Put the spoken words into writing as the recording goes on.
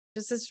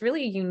just this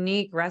really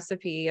unique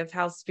recipe of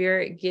how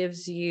spirit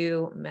gives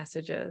you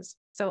messages.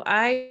 So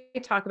I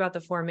talk about the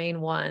four main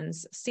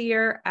ones: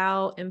 seer,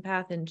 owl,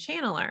 empath, and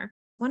channeler.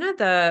 One of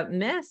the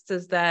myths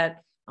is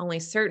that only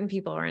certain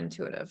people are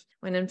intuitive,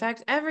 when in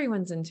fact,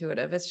 everyone's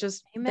intuitive. It's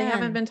just they haven't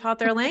Amen. been taught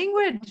their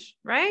language,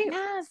 right?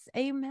 Yes.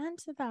 Amen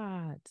to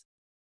that.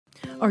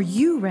 Are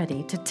you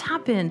ready to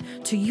tap in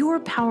to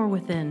your power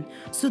within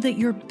so that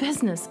your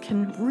business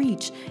can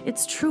reach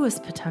its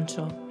truest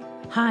potential?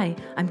 Hi,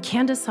 I'm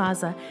Candace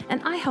Haza,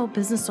 and I help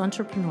business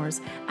entrepreneurs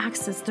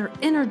access their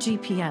inner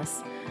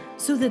GPS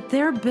so that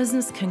their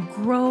business can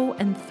grow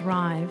and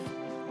thrive.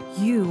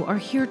 You are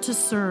here to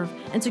serve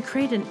and to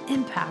create an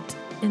impact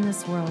in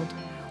this world.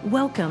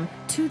 Welcome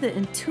to the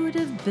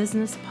Intuitive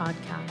Business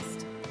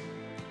Podcast.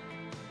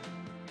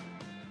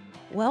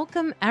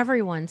 Welcome,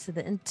 everyone, to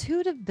the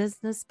Intuitive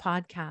Business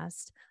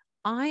Podcast.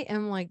 I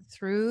am like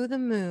through the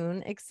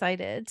moon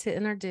excited to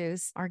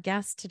introduce our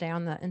guest today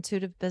on the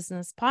Intuitive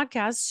Business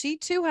Podcast. She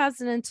too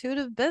has an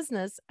intuitive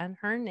business, and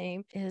her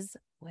name is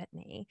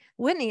Whitney.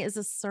 Whitney is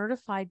a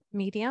certified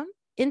medium,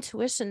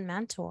 intuition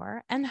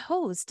mentor, and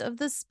host of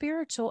the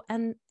Spiritual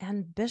and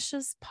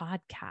Ambitious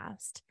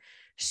podcast.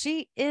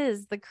 She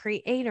is the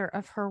creator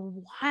of her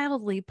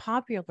wildly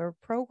popular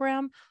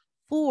program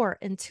for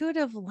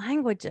intuitive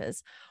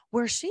languages,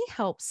 where she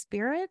helps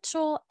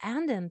spiritual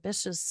and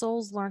ambitious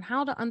souls learn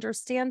how to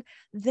understand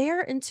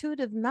their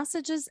intuitive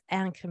messages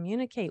and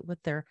communicate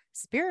with their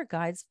spirit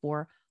guides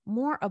for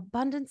more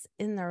abundance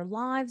in their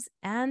lives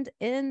and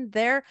in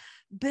their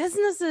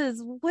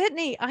businesses.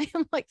 Whitney, I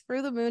am like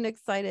through the moon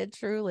excited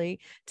truly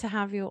to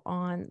have you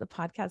on the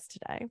podcast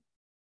today.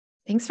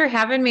 Thanks for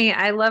having me.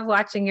 I love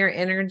watching your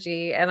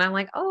energy, and I'm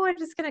like, oh, I'm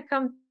just going to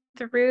come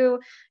through,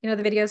 the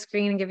video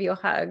screen and give you a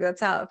hug. That's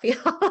how it feels.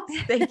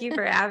 Thank you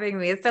for having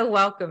me. It's so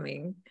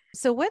welcoming.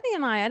 So Whitney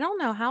and I don't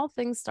know how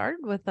things started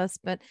with us,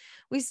 but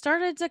we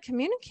started to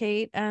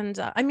communicate. And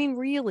I mean,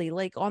 really,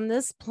 like on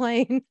this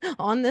plane,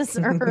 on this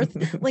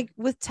earth, like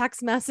with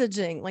text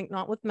messaging, like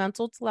not with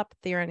mental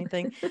telepathy or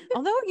anything.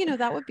 Although,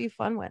 that would be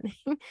fun, Whitney.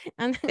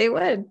 And It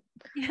would.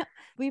 yeah,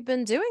 we've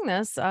been doing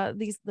this,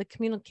 the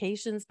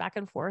communications back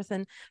and forth.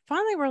 And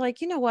finally we're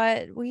like, you know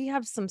what? We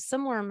have some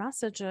similar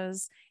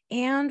messages,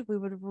 and we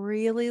would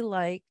really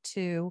like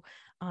to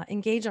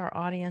engage our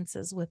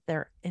audiences with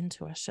their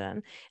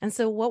intuition. And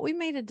so what we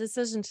made a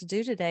decision to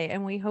do today,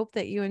 and we hope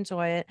that you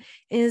enjoy it,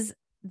 is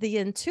the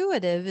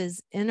intuitive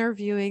is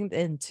interviewing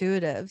the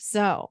intuitive.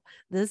 So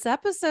this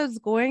episode's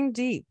going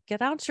deep.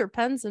 Get out your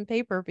pens and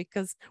paper,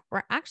 because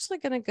we're actually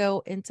going to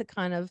go into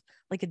kind of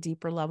like a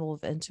deeper level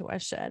of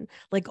intuition,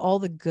 like all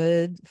the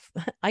good,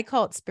 I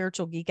call it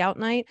spiritual geek out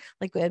night.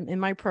 Like in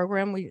my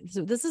program,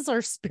 so this is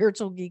our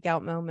spiritual geek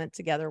out moment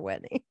together,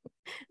 Whitney.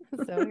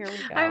 So here we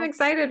go. I'm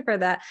excited for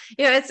that.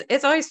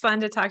 It's always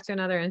fun to talk to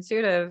another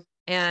intuitive,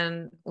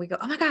 and we go,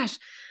 oh my gosh,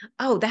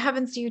 oh, that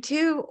happens to you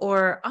too.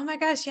 Or, oh my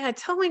gosh, yeah, I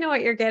totally know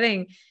what you're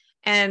getting.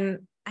 And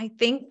I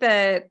think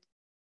that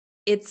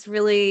it's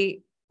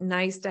really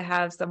nice to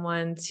have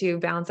someone to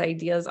bounce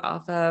ideas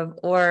off of,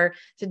 or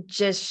to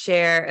just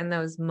share in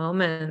those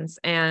moments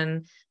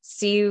and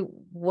see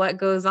what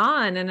goes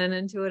on in an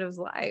intuitive's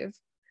life.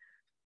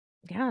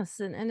 Yes.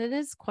 And it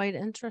is quite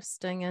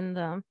interesting.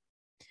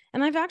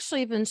 And I've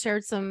actually even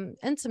shared some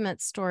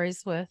intimate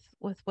stories with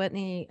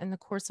Whitney in the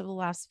course of the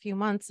last few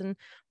months, and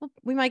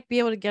we might be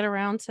able to get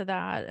around to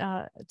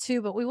that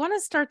too. But we want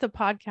to start the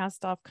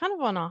podcast off kind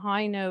of on a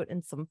high note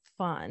and some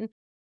fun.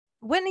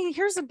 Whitney,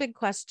 here's a big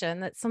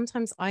question that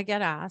sometimes I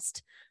get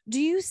asked: do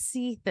you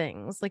see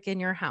things like in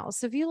your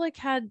house? Have you like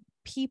had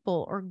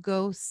people or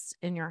ghosts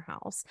in your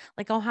house?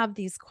 Like I'll have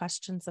these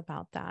questions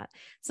about that.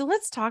 So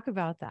let's talk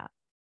about that.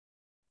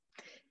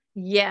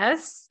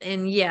 Yes.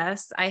 And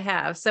yes, I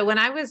have. So when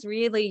I was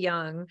really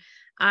young,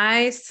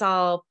 I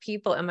saw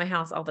people in my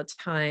house all the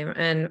time.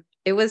 And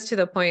it was to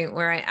the point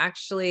where I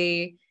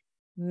actually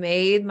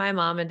made my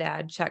mom and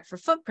dad check for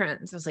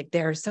footprints. I was like,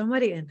 there's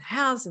somebody in the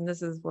house, and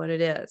this is what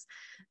it is.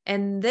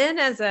 And then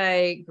as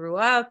I grew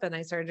up and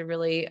I started to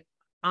really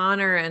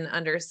honor and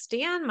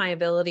understand my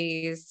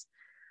abilities,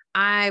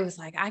 I was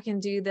like, I can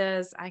do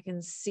this, I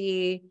can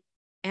see.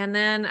 And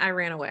then I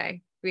ran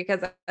away because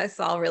I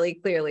saw really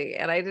clearly,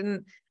 and I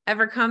didn't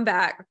ever come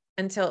back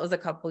until it was a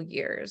couple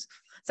years.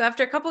 So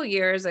after a couple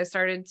years, I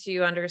started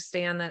to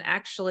understand that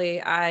actually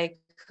I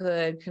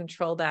could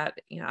control that.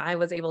 I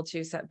was able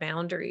to set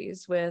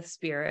boundaries with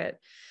spirit.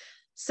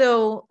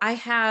 So I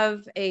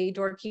have a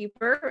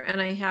doorkeeper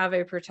and I have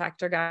a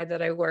protector guide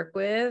that I work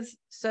with,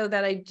 so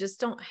that I just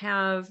don't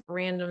have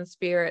random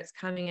spirits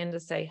coming in to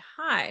say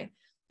hi.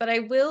 But I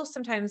will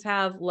sometimes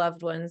have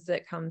loved ones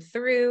that come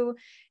through.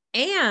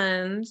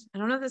 And I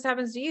don't know if this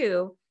happens to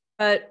you,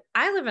 but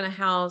I live in a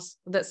house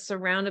that's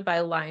surrounded by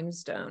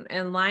limestone,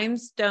 and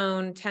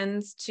limestone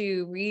tends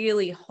to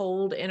really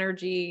hold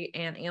energy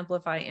and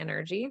amplify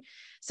energy.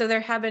 So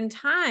there have been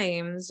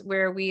times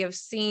where we have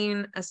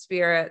seen a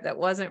spirit that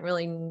wasn't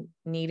really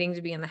needing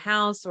to be in the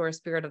house, or a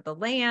spirit of the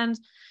land.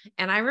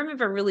 And I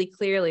remember really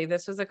clearly,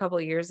 this was a couple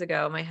of years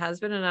ago, my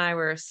husband and I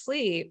were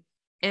asleep,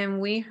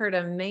 and we heard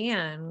a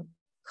man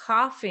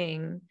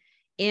coughing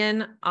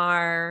in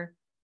our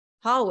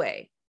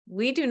hallway.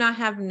 We do not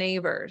have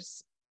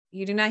neighbors.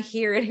 You do not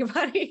hear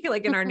anybody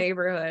like in our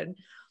neighborhood.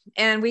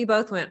 And we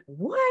both went,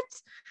 what?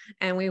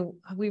 And we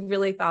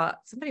really thought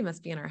somebody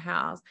must be in our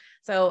house.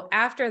 So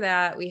after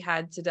that, we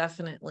had to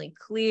definitely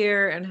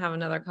clear and have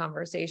another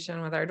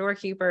conversation with our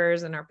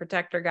doorkeepers and our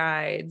protector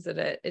guides. And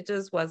it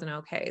just wasn't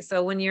okay.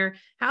 So when your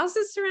house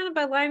is surrounded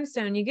by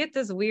limestone, you get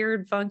this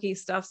weird, funky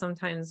stuff,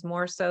 sometimes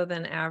more so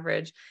than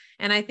average.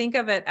 And I think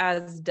of it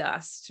as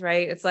dust,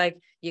 right? It's like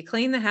you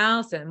clean the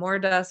house and more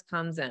dust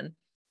comes in.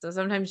 So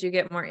sometimes you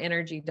get more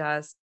energy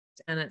dust,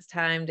 and it's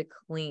time to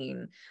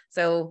clean.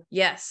 So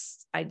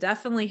yes, I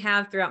definitely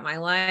have throughout my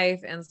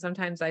life, and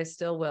sometimes I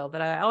still will, but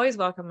I always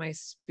welcome my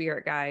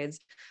spirit guides.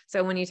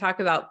 So when you talk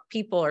about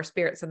people or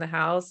spirits in the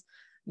house,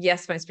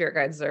 yes, my spirit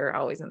guides are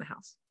always in the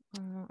house.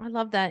 Oh, I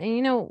love that. And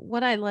you know,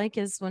 what I like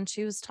is when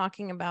she was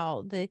talking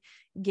about the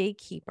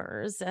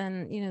gatekeepers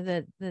and, you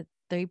know, that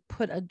they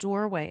put a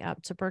doorway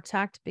up to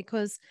protect,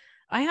 because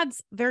I had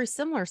very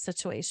similar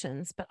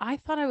situations, but I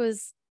thought I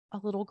was a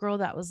little girl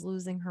that was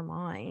losing her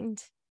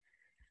mind,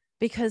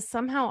 because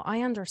somehow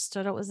I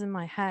understood it was in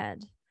my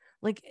head.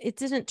 Like it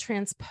didn't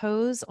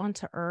transpose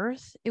onto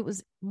earth. It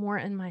was more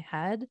in my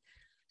head.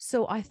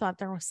 So I thought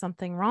there was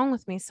something wrong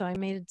with me. So I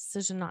made a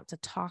decision not to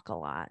talk a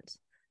lot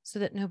so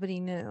that nobody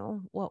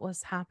knew what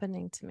was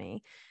happening to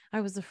me.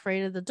 I was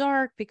afraid of the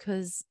dark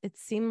because it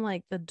seemed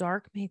like the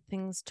dark made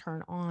things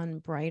turn on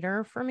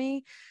brighter for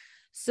me.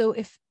 So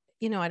if,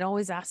 you know, I'd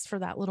always ask for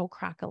that little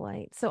crack of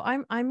light. So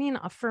I mean,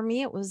 for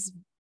me, it was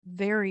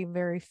very,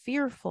 very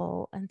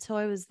fearful until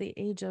I was the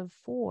age of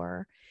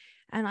 4.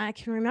 And I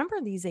can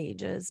remember these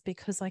ages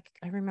because like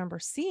I remember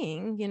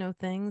seeing, you know,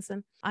 things.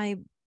 And I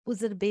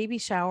was at a baby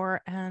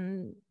shower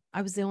and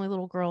I was the only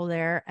little girl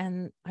there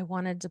and I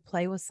wanted to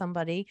play with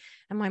somebody.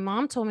 And my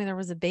mom told me there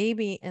was a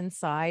baby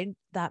inside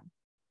that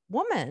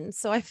woman.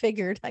 So I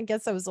figured, I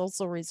guess I was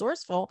also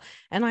resourceful.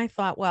 And I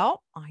thought,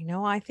 well,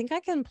 I think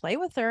I can play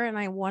with her. And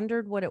I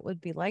wondered what it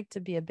would be like to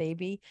be a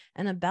baby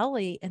and a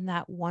belly. And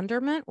that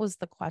wonderment was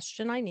the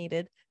question I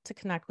needed to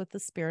connect with the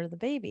spirit of the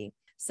baby.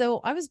 So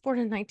I was born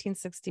in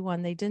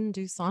 1961. They didn't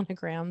do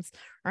sonograms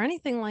or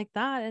anything like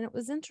that. And it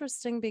was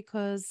interesting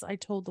because I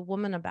told the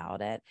woman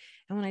about it.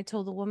 And when I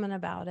told the woman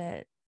about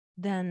it,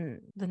 then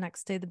the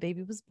next day the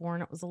baby was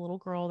born. It was a little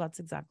girl. That's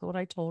exactly what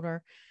I told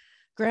her.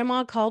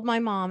 Grandma called my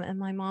mom, and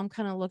my mom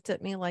kind of looked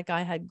at me like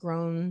I had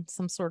grown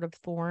some sort of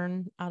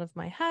thorn out of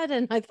my head.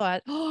 And I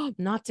thought, oh,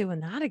 not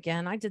doing that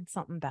again. I did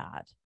something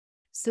bad.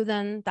 So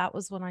then that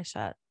was when I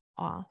shut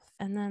off.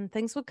 And then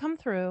things would come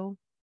through,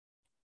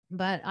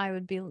 but I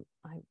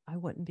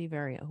wouldn't be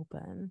very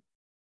open.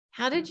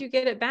 How did you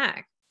get it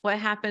back? What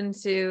happened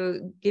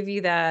to give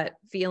you that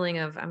feeling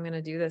of, I'm going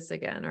to do this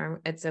again, or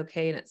it's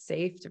okay and it's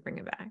safe to bring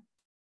it back?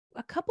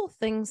 A couple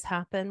things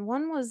happened.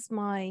 One was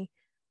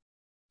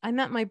I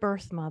met my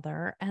birth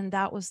mother, and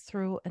that was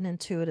through an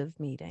intuitive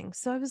meeting.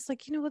 So I was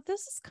like, you know what,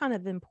 this is kind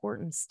of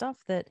important stuff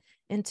that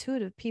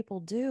intuitive people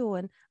do.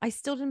 And I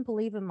still didn't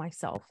believe in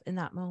myself in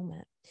that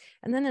moment.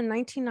 And then in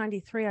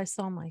 1993, I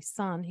saw my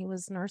son. He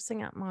was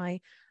nursing at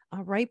my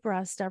right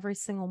breast every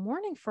single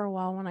morning for a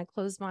while. When I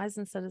closed my eyes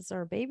and said, is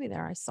there a baby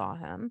there? I saw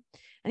him,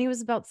 and he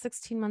was about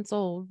 16 months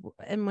old.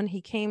 And when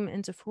he came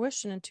into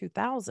fruition in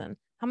 2000,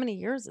 how many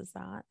years is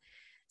that?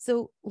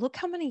 So look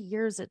how many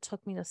years it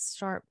took me to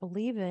start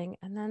believing.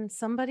 And then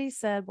somebody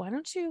said, why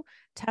don't you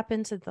tap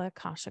into the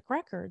Akashic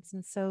records?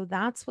 And so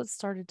that's what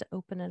started to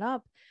open it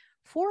up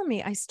for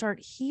me. I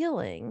start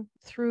healing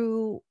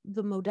through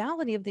the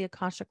modality of the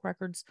Akashic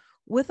records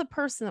with a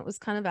person that was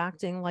kind of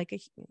acting like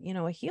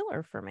a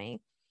healer for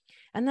me.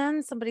 And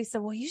then somebody said,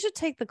 well, you should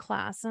take the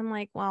class. And I'm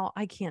like, well,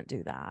 I can't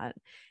do that.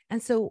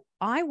 And so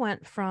I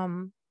went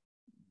from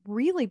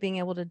really being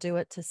able to do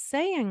it to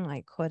saying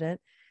I couldn't.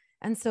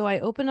 And so I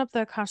opened up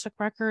the Akashic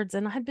records,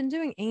 and I had been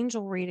doing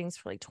angel readings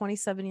for like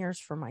 27 years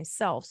for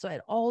myself. So I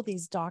had all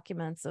these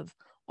documents of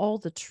all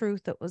the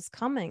truth that was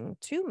coming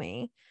to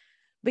me,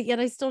 but yet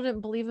I still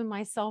didn't believe in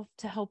myself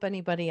to help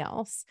anybody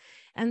else.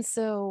 And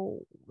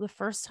so the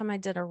first time I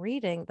did a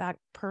reading, that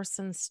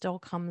person still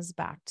comes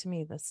back to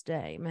me this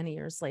day, many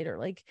years later.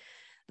 Like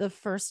the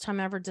first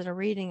time I ever did a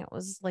reading, it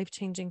was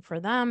life-changing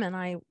for them, and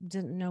I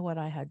didn't know what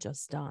I had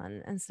just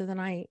done. And so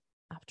then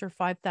after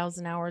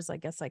 5,000 hours, I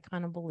guess I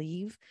kind of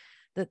believe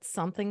that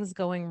something's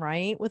going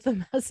right with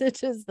the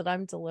messages that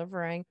I'm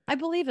delivering. I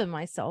believe in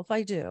myself.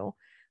 I do.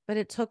 But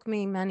it took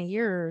me many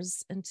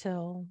years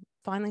until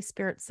finally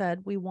Spirit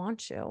said, we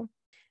want you.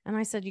 And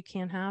I said, you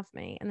can't have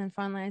me. And then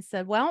finally I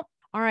said, well,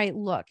 all right,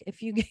 look,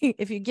 if you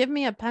give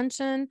me a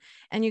pension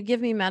and you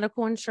give me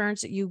medical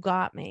insurance, you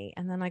got me.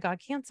 And then I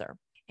got cancer.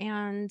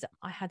 And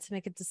I had to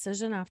make a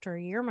decision after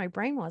a year. My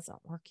brain wasn't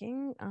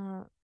working.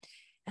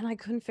 And I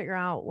couldn't figure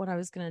out what I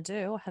was going to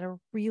do. I had a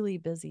really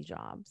busy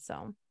job.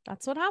 So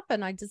that's what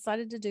happened. I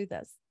decided to do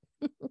this.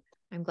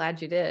 I'm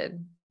glad you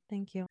did.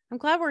 Thank you. I'm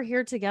glad we're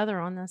here together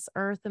on this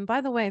earth. And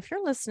by the way, if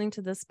you're listening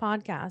to this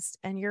podcast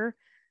and you're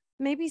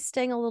maybe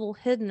staying a little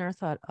hidden or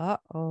thought,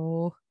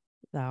 uh-oh,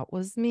 that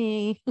was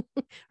me.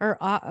 Or,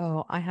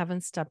 uh-oh, I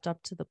haven't stepped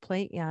up to the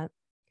plate yet.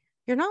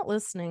 You're not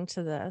listening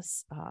to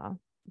this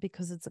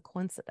because it's a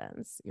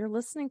coincidence. You're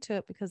listening to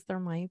it because there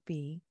might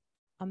be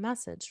a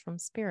message from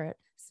spirit.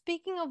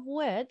 Speaking of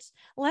which,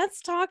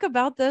 let's talk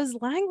about those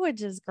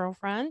languages,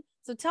 girlfriend.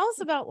 So tell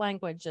us about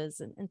languages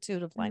and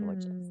intuitive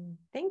languages.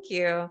 Thank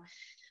you.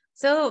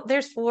 So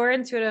there's 4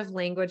 intuitive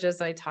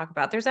languages I talk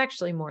about. There's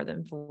actually more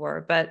than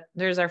 4, but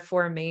there's our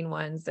 4 main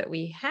ones that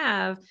we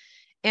have.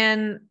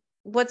 And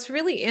what's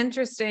really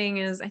interesting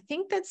is I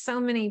think that so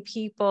many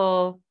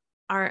people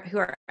who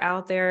are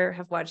out there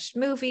have watched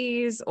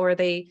movies, or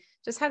they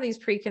just have these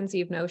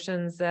preconceived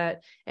notions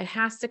that it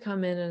has to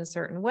come in a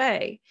certain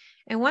way.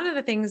 And one of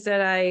the things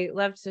that I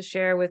love to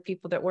share with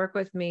people that work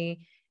with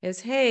me is,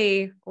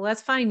 hey,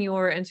 let's find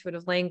your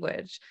intuitive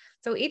language.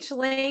 So each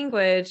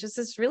language is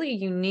this really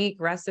unique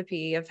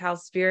recipe of how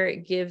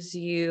spirit gives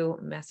you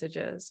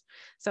messages.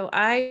 So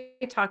I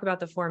talk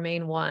about the 4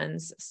 main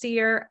ones: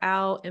 seer,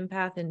 owl,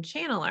 empath, and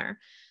channeler.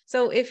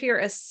 So if you're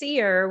a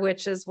seer,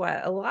 which is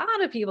what a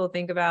lot of people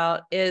think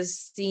about,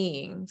 is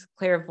seeing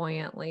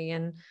clairvoyantly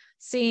and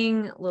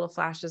seeing little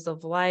flashes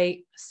of light,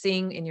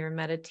 seeing in your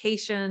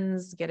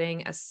meditations,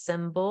 getting a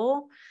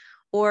symbol,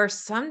 or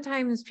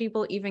sometimes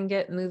people even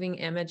get moving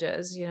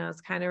images.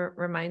 It's kind of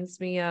reminds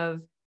me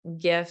of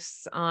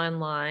gifts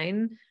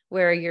online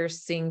where you're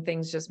seeing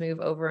things just move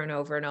over and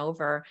over and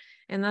over.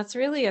 And that's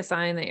really a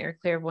sign that your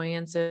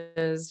clairvoyance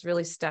is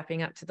really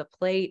stepping up to the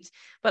plate.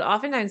 But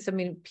oftentimes, so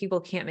many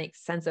people can't make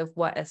sense of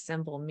what a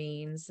symbol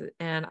means.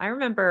 And I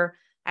remember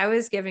I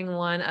was giving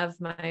one of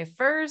my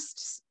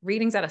first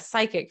readings at a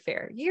psychic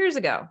fair years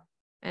ago.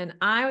 And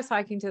I was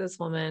talking to this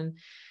woman,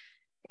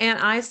 and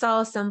I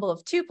saw a symbol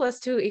of 2 +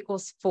 2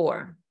 =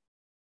 4.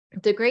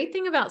 The great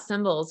thing about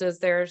symbols is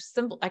they're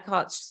simple. I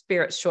call it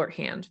spirit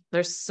shorthand.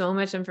 There's so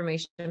much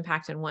information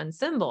packed in one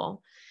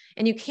symbol,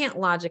 and you can't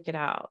logic it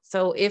out.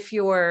 So if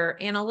your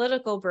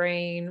analytical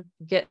brain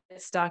gets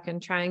stuck in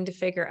trying to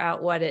figure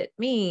out what it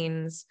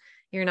means,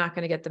 you're not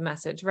going to get the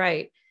message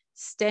right.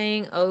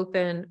 Staying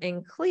open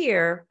and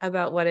clear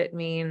about what it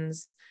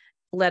means,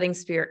 letting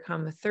spirit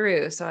come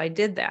through. So I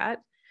did that.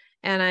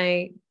 And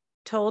I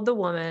told the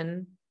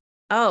woman,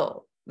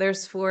 oh,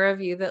 there's 4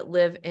 of you that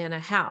live in a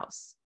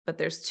house, but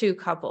there's 2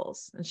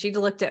 couples. And she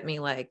looked at me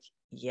like,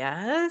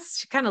 yes.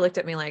 She kind of looked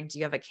at me like, do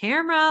you have a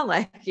camera?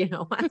 Like,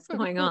 what's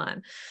going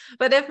on?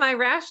 But if my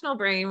rational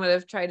brain would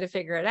have tried to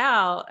figure it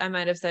out, I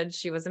might have said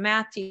she was a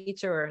math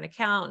teacher or an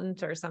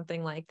accountant or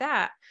something like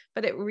that.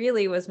 But it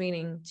really was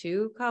meaning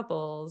 2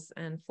 couples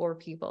and 4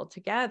 people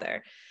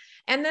together.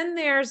 And then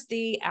there's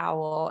the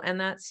owl, and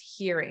that's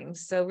hearing.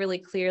 So really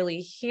clearly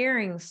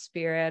hearing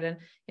spirit.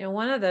 And,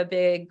 one of the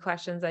big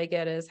questions I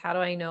get is, how do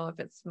I know if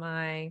it's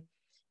my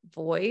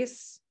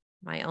voice,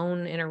 my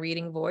own inner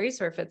reading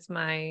voice, or if it's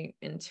my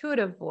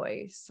intuitive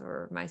voice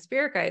or my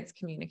spirit guides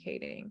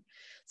communicating?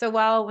 So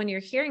while when you're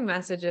hearing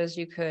messages,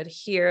 you could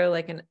hear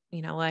like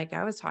like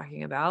I was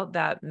talking about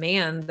that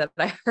man that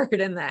I heard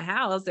in that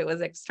house, it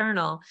was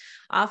external.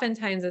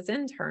 Oftentimes it's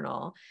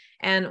internal.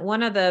 And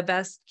one of the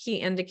best key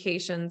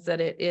indications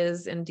that it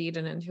is indeed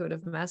an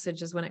intuitive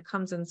message is when it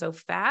comes in so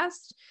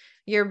fast,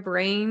 your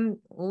brain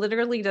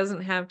literally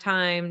doesn't have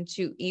time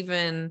to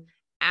even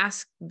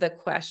ask the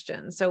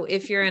question. So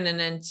if you're in an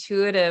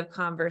intuitive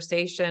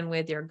conversation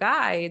with your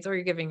guides, or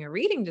you're giving a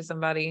reading to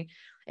somebody,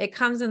 it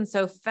comes in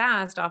so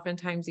fast,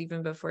 oftentimes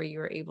even before you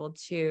are able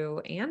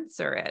to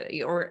answer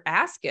it or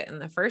ask it in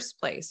the first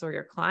place, or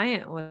your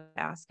client would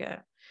ask it.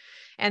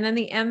 And then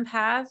the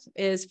empath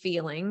is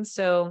feeling.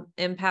 So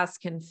empaths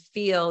can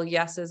feel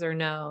yeses or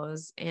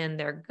nos in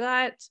their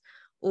gut,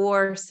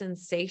 or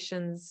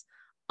sensations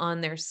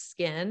on their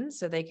skin.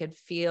 So they could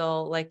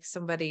feel like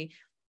somebody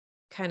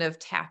kind of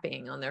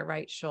tapping on their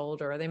right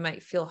shoulder, or they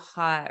might feel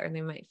hot, or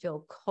they might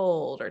feel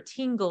cold, or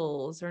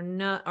tingles, or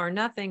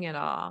nothing at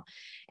all.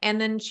 And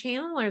then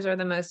channelers are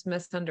the most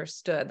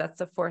misunderstood. That's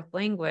the 4th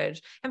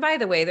language. And by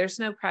the way, there's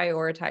no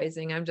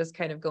prioritizing. I'm just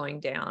kind of going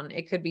down.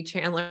 It could be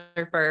channeler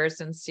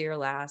first and seer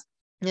last.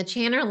 The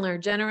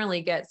channeler generally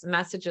gets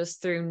messages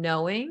through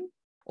knowing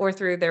or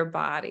through their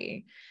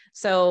body.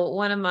 So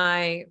one of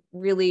my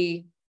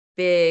really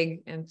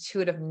big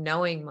intuitive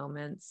knowing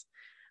moments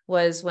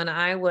was when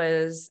I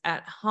was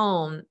at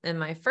home in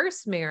my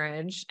first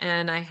marriage,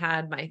 and I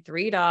had my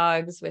 3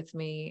 dogs with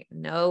me.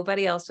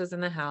 Nobody else was in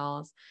the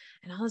house.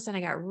 And all of a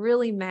sudden I got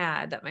really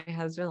mad that my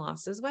husband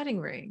lost his wedding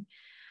ring.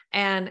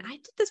 And I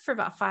did this for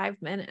about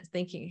 5 minutes,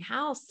 thinking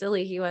how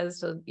silly he was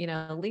to,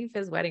 leave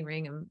his wedding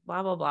ring and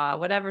blah, blah, blah,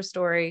 whatever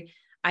story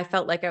I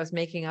felt like I was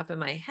making up in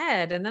my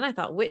head. And then I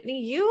thought,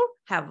 Whitney, you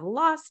have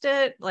lost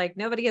it. Like,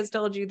 nobody has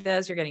told you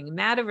this. You're getting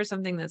mad over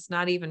something that's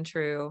not even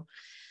true.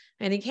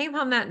 And he came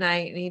home that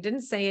night and he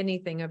didn't say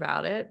anything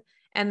about it.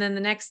 And then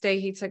the next day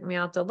he took me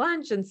out to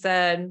lunch and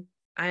said,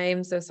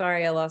 I'm so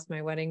sorry I lost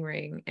my wedding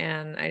ring.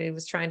 And I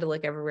was trying to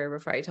look everywhere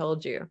before I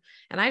told you.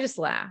 And I just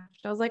laughed.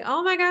 I was like,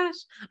 oh my gosh,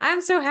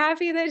 I'm so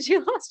happy that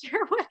you lost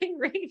your wedding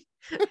ring,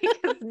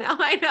 because now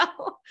I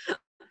know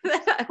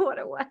what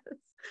it was.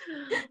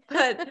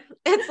 But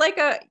it's like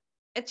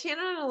a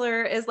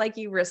channeler is like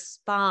you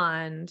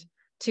respond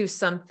to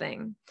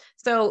something.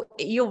 So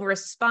you'll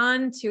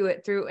respond to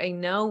it through a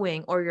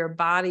knowing, or your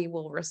body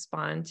will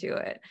respond to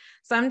it.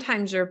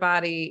 Sometimes your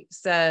body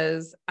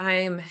says, I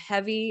am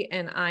heavy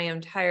and I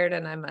am tired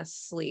and I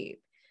must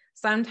sleep.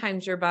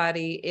 Sometimes your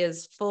body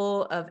is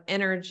full of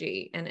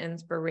energy and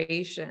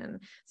inspiration.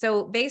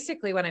 So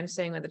basically what I'm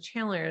saying with the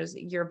channeler is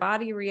your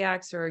body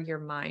reacts or your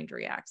mind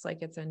reacts, like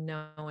it's a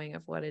knowing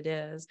of what it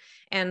is.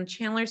 And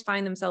channelers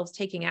find themselves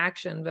taking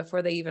action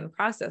before they even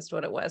processed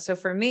what it was. So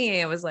for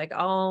me, it was like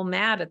all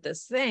mad at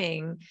this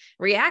thing,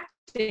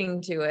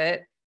 reacting to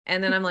it.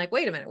 And then I'm like,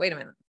 wait a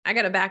minute. I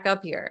got to back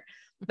up here.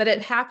 But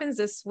it happens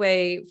this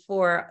way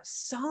for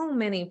so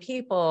many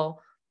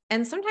people.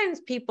 And sometimes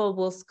people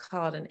will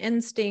call it an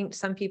instinct.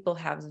 Some people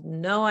have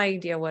no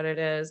idea what it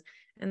is.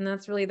 And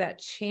that's really that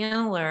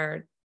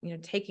channeler,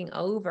 taking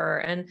over.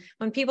 And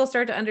when people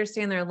start to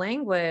understand their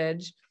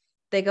language,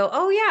 they go,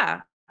 oh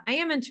yeah, I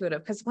am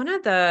intuitive. Because one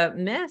of the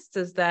myths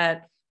is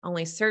that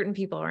only certain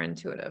people are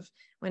intuitive,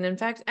 when in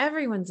fact,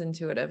 everyone's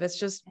intuitive. It's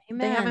just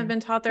They haven't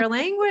been taught their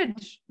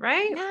language,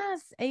 right?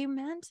 Yes.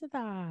 Amen to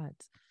that.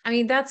 I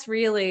mean, that's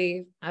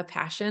really a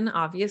passion,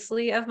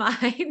 obviously, of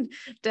mine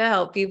to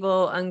help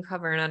people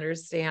uncover and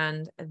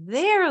understand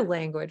their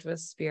language with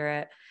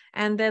spirit,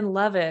 and then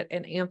love it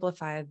and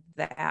amplify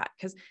that.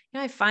 Because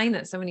I find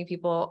that so many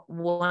people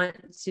want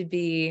to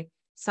be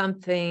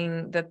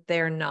something that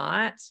they're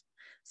not.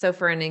 So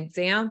for an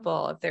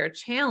example, if they're a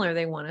channeler,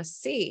 they want to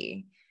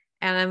see.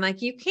 And I'm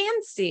like, you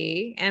can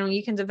see and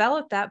you can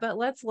develop that, but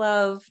let's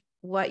love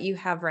what you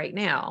have right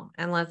now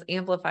and let's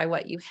amplify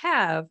what you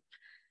have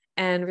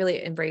and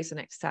really embrace and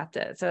accept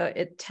it. So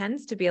it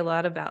tends to be a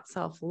lot about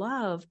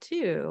self-love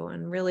too,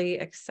 and really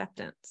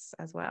acceptance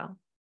as well.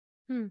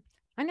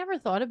 I never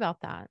thought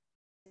about that.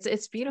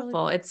 It's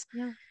beautiful. It's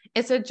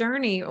a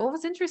journey. What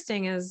was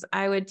interesting is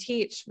I would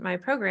teach my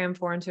program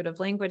for intuitive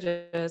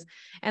languages.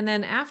 And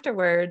then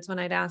afterwards, when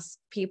I'd ask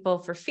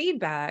people for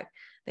feedback,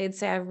 they'd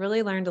say, I've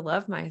really learned to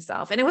love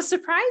myself. And it was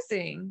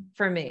surprising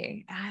for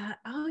me.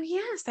 Oh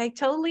yes, I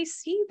totally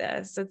see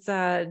this. It's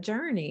a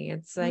journey.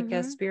 It's like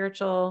a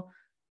spiritual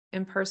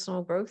and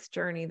personal growth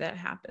journey that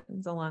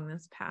happens along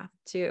this path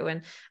too.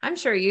 And I'm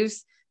sure you've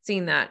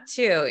seen that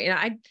too.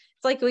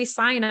 It's like we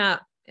sign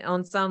up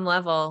on some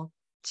level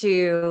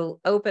to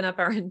open up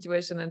our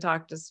intuition and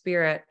talk to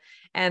spirit.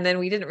 And then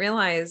we didn't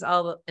realize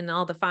all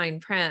the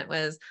fine print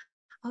was,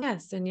 oh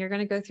yes, and you're going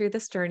to go through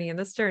this journey and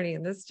this journey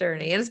and this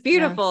journey. And it's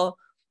beautiful.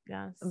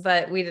 Yes.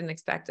 But we didn't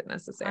expect it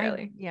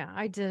necessarily.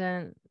 I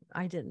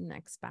didn't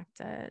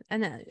expect it.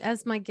 And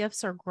as my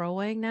gifts are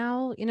growing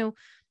now,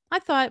 I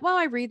thought, well,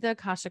 I read the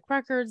Akashic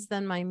records.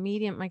 Then my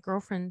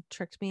girlfriend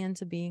tricked me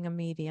into being a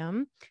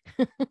medium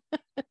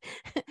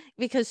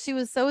because she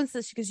was so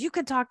insistent. She goes, you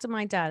could talk to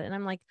my dad. And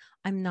I'm like,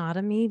 I'm not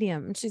a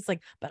medium. And she's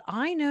like, but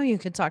I know you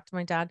could talk to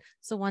my dad.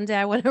 So one day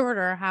I went over to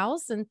her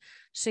house and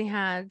she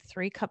had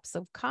 3 cups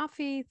of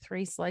coffee,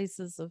 3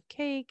 slices of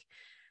cake.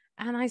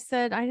 And I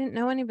said, I didn't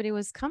know anybody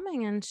was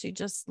coming. And she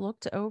just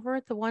looked over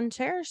at the one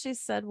chair. She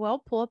said, well,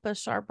 pull up a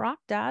sharp rock,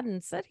 Dad,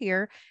 and sit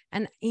here.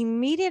 And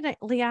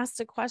immediately asked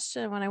a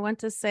question. When I went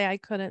to say I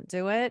couldn't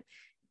do it,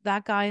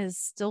 that guy has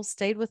still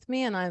stayed with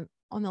me. And I'm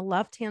on the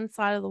left-hand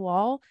side of the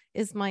wall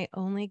is my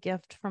only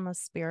gift from a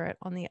spirit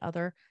on the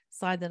other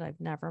side that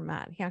I've never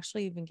met. He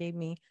actually even gave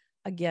me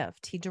a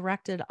gift. He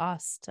directed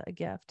us to a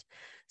gift.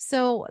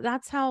 So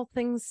that's how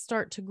things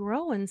start to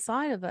grow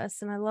inside of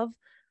us. And I love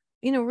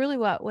really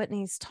what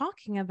Whitney's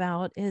talking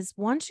about is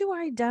once you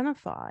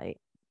identify,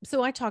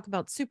 so I talk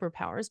about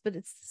superpowers, but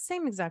it's the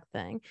same exact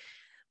thing.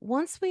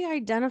 Once we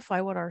identify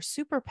what our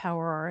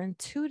superpower, our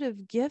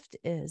intuitive gift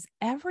is,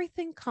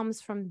 everything comes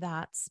from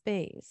that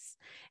space.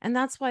 And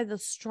that's why the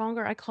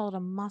stronger, I call it a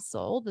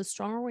muscle, the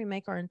stronger we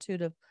make our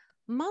intuitive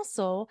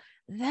muscle,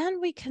 then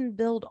we can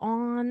build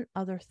on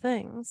other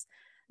things.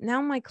 Now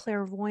my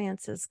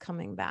clairvoyance is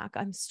coming back.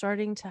 I'm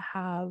starting to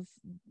have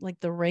like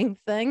the ring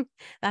thing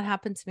that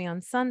happened to me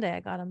on Sunday.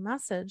 I got a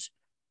message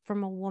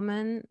from a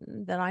woman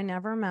that I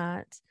never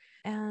met,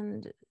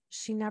 and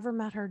she never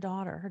met her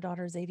daughter. Her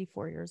daughter is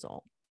 84 years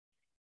old.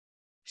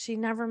 She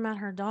never met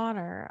her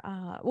daughter.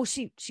 Well,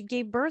 she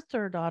gave birth to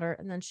her daughter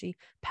and then she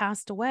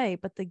passed away.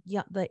 But the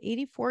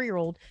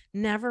 84-year-old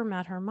never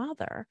met her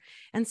mother.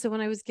 And so when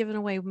I was giving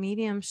away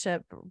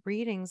mediumship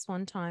readings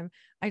one time,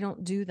 I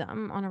don't do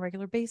them on a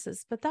regular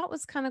basis. But that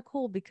was kind of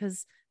cool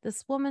because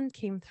this woman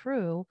came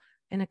through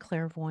in a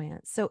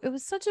clairvoyance. So it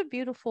was such a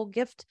beautiful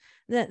gift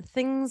that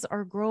things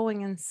are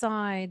growing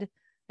inside.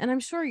 And I'm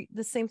sure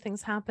the same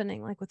thing's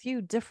happening like with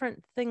you.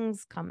 Different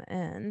things come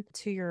in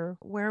to your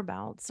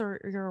whereabouts or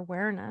your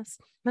awareness.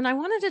 And I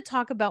wanted to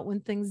talk about when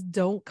things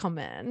don't come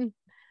in,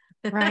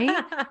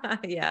 right?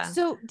 Yeah.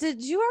 So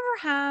did you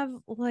ever have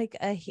like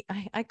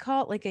I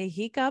call it like a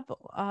hiccup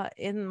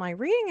in my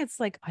reading? It's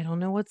like, I don't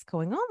know what's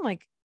going on.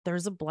 Like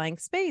there's a blank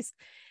space.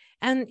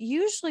 And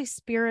usually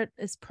spirit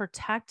is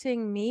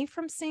protecting me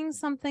from seeing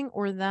something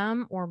or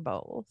them or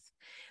both.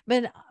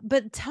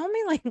 But tell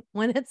me like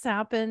when it's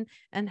happened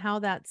and how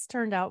that's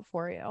turned out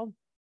for you.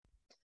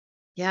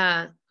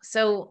 Yeah.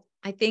 So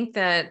I think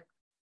that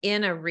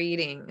in a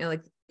reading,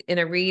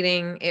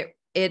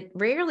 it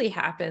rarely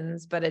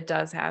happens, but it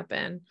does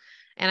happen.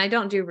 And I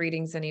don't do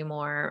readings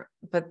anymore,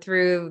 but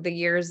through the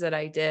years that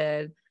I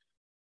did,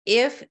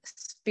 if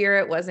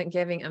spirit wasn't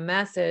giving a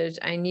message,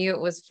 I knew it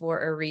was for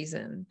a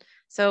reason.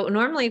 So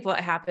normally what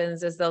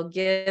happens is they'll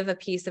give a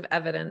piece of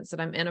evidence that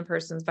I'm in a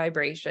person's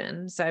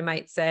vibration. So I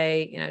might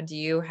say, do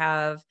you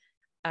have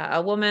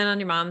a woman on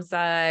your mom's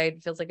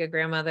side, feels like a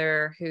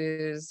grandmother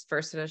whose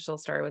first initial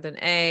started with an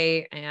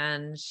A,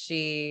 and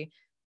she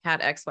had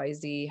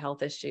XYZ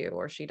health issue,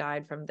 or she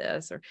died from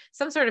this, or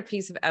some sort of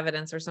piece of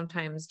evidence. Or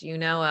sometimes, do you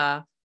know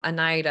a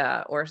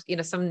NIDA, or,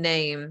 some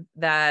name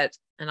that,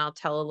 and I'll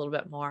tell a little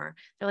bit more.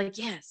 They're like,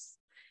 yes.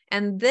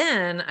 And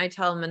then I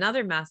tell them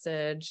another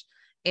message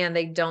and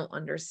they don't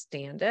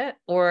understand it,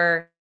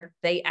 or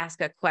they ask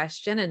a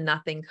question and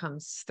nothing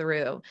comes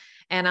through.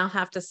 And I'll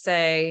have to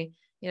say,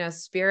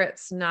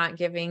 spirit's not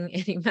giving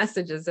any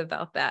messages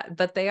about that,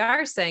 but they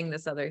are saying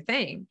this other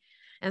thing.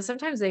 And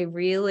sometimes they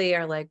really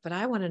are like, but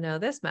I want to know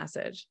this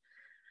message.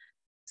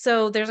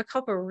 So there's a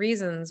couple of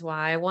reasons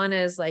why. One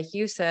is, like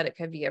you said, it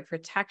could be a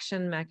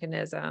protection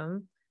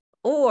mechanism,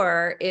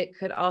 or it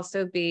could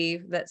also be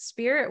that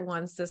spirit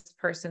wants this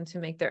person to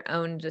make their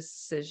own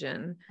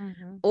decision.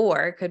 Mm-hmm.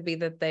 Or it could be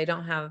that they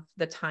don't have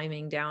the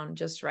timing down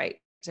just right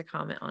to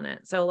comment on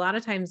it. So a lot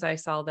of times I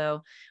saw,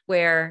 though,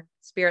 where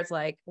spirit's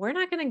like, we're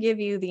not going to give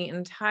you the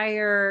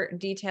entire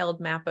detailed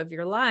map of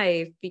your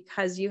life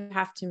because you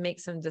have to make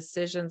some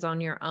decisions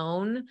on your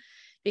own.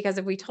 Because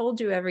if we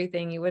told you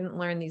everything, you wouldn't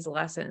learn these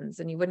lessons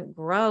and you wouldn't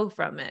grow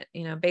from it.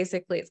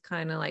 Basically it's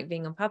kind of like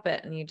being a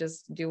puppet and you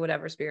just do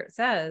whatever spirit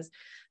says.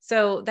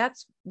 So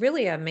that's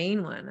really a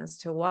main one as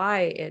to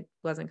why it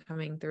wasn't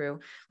coming through.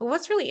 But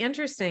what's really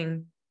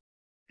interesting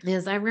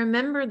is I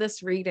remember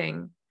this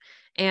reading,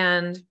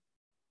 and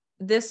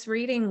this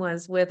reading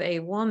was with a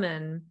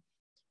woman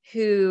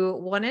who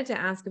wanted to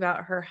ask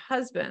about her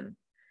husband.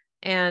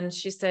 And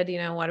she said,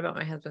 what about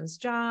my husband's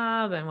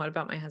job? And what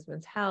about my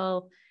husband's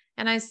health?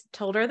 And I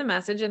told her the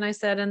message, and I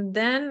said, and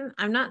then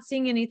I'm not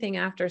seeing anything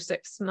after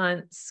 6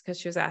 months, because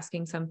she was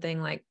asking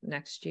something like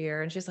next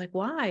year. And she's like,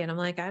 why? And I'm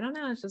like, I don't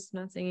know. It's just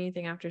not seeing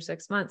anything after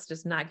 6 months,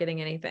 just not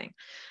getting anything.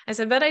 I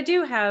said, but I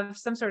do have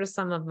some sort of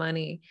sum of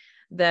money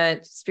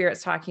that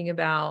spirit's talking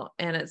about,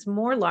 and it's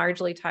more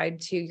largely tied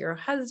to your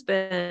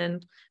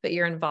husband, but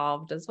you're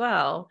involved as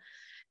well.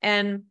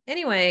 And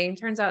anyway, it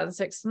turns out in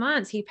 6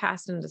 months, he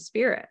passed into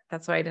spirit.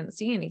 That's why I didn't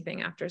see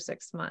anything after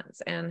 6 months.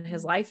 And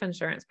his life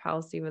insurance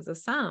policy was a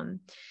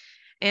sum.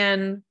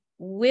 And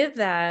with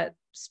that,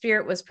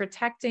 spirit was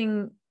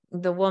protecting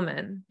the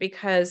woman,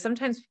 because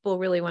sometimes people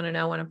really want to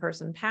know when a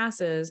person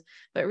passes,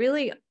 but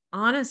really,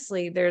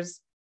 honestly,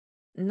 there's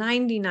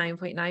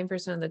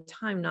 99.9% of the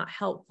time not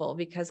helpful,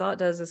 because all it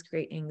does is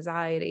create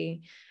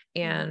anxiety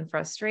and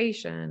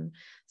frustration.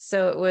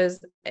 So it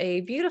was a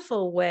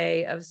beautiful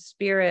way of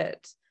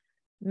spirit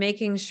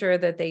making sure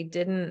that they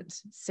didn't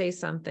say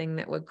something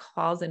that would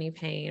cause any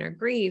pain or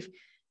grief,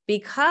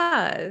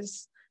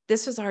 because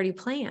this was already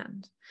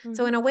planned. Mm-hmm.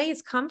 So in a way,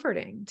 it's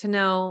comforting to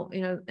know,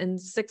 in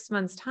 6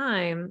 months'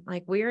 time,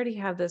 like, we already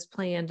have this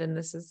planned and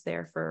this is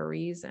there for a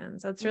reason.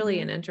 So it's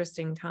really an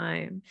interesting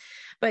time.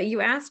 But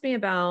you asked me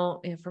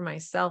about, for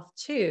myself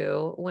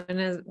too,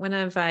 when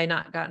have I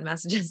not gotten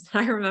messages?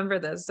 I remember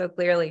this so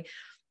clearly.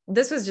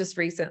 This was just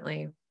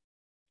recently.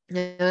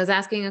 I was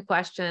asking a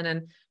question,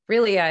 and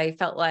really I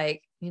felt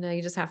like,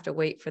 you just have to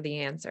wait for the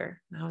answer.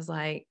 And I was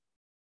like,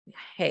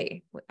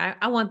 hey,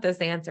 I want this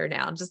answer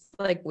now, just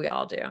like we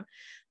all do.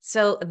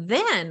 So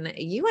then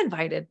you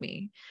invited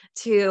me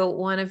to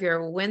one of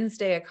your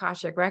Wednesday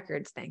Akashic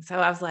Records things. So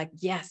I was like,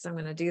 yes, I'm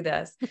going to do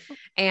this.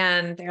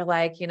 And they're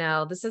like,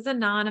 this is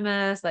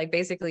anonymous. Like,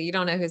 basically, you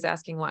don't know who's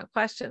asking what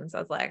questions. I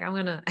was like, I'm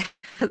going to ask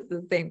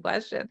the same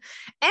question. And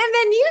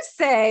then you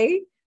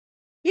say,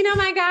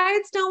 my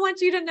guides don't want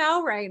you to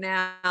know right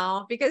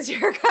now, because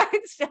your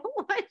guides don't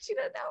want you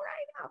to know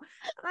right now.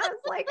 And I was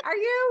like, are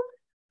you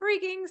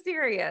freaking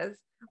serious?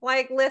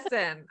 Like,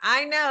 listen,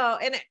 I know.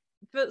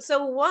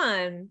 So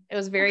one, it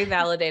was very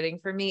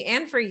validating for me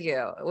and for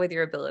you with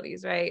your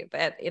abilities, right?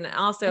 But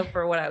also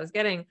for what I was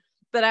getting.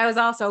 But I was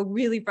also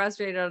really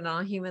frustrated on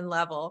a human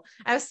level.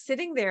 I was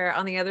sitting there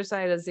on the other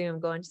side of Zoom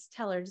going, just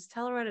tell her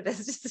what it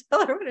is. Just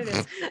tell her what it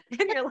is.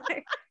 And you're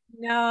like,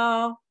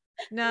 no,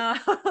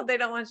 they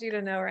don't want you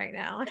to know right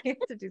now. I have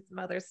to do some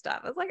other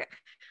stuff. I was like,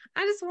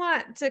 I just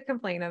want to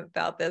complain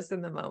about this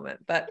in the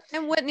moment. But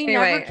and Whitney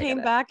anyway, never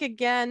came back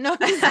again. No.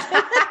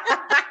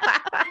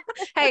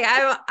 Hey,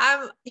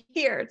 I'm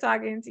here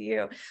talking to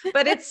you,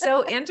 but it's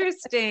so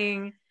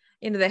interesting,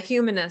 the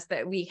humanness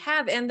that we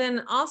have. And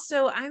then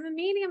also, I'm a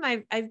medium.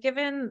 I've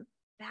given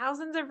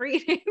thousands of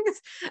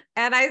readings,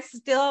 and I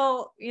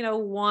still,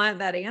 want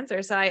that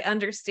answer. So I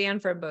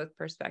understand from both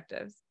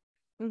perspectives.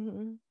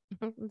 Mm-hmm.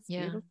 It's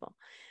beautiful.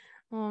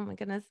 Oh my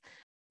goodness.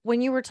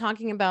 When you were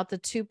talking about the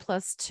 2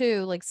 +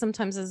 2, like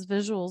sometimes as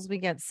visuals, we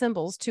get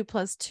symbols. 2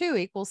 +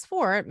 2 =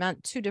 4. It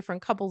meant 2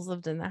 different couples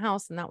lived in the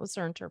house, and that was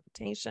her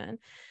interpretation.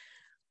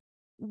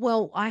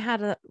 Well, I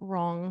had a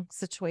wrong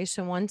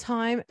situation one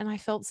time and I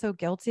felt so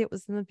guilty. It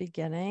was in the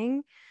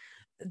beginning.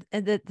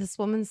 And that this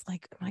woman's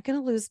like, am I going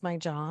to lose my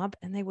job?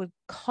 And they would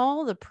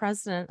call the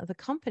president of the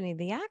company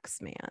the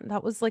Axeman.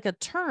 That was like a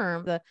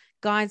term the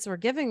guides were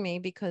giving me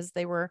because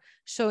they were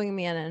showing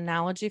me an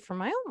analogy from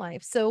my own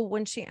life. So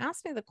when she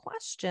asked me the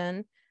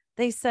question,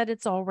 they said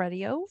it's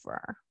already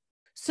over.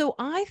 So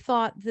I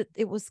thought that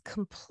it was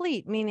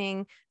complete,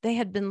 meaning they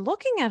had been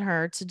looking at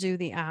her to do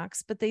the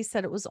axe, but they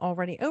said it was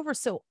already over.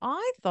 So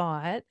I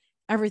thought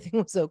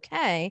everything was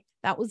okay.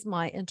 That was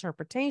my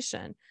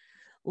interpretation.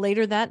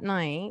 Later that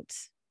night,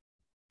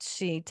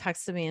 she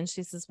texted me and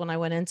she says, when I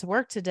went into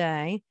work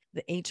today,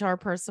 the HR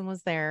person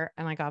was there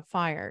and I got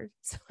fired.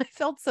 So I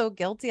felt so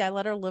guilty. I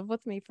let her live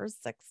with me for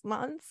 6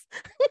 months.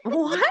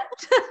 What?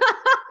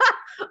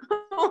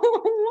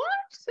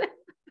 What?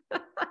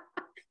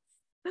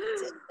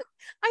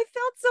 I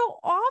felt so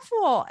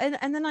awful.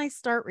 And then I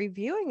start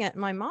reviewing it in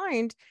my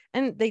mind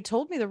and they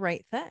told me the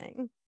right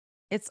thing.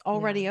 It's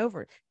already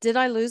over. Did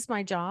I lose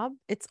my job?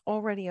 It's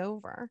already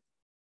over.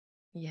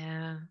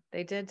 Yeah,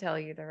 they did tell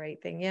you the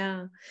right thing.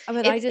 Yeah.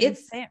 But I didn't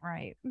say it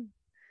right.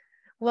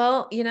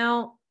 Well,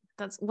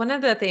 that's one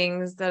of the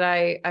things that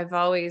I've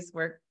always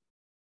worked.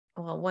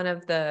 Well, one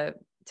of the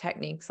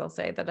techniques I'll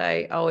say that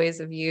I always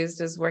have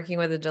used is working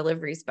with a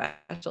delivery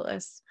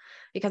specialist,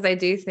 because I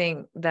do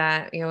think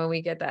that, when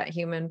we get that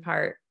human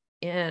part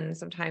in,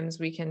 sometimes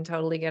we can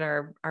totally get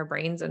our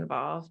brains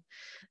involved.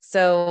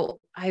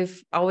 So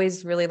I've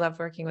always really loved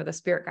working with a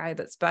spirit guide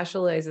that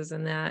specializes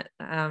in that,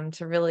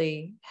 to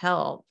really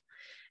help.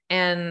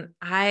 And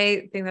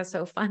I think that's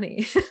so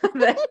funny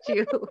that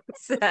you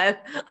said,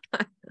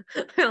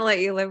 I'll let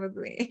you live with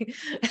me.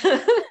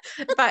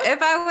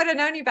 If I would have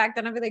known you back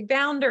then, I'd be like,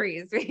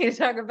 boundaries. We need to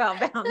talk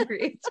about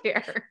boundaries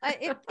here.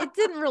 It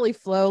didn't really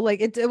flow. Like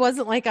it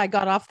wasn't like I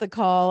got off the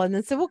call and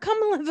then said, well, come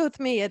and live with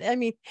me.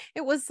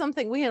 It was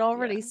something we had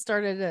already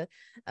started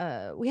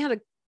we had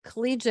a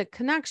collegiate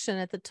connection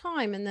at the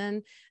time. And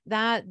then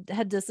that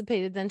had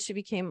dissipated. Then she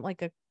became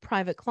like a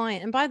private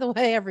client. And by the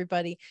way,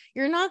 everybody,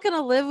 you're not going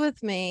to live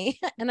with me.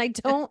 And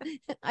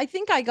I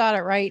think I got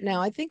it right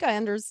now. I think I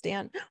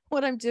understand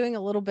what I'm doing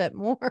a little bit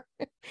more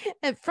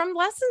and from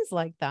lessons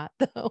like that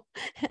though.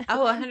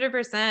 Oh,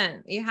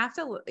 100%. You have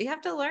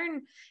to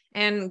learn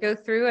and go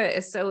through it.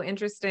 It's so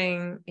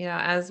interesting,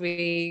 as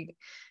we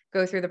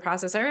go through the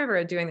process. I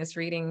remember doing this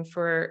reading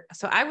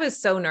so I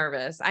was so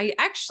nervous. I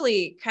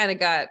actually kind of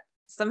got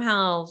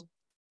somehow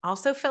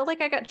also felt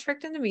like I got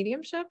tricked into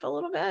mediumship a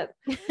little bit.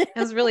 It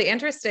was really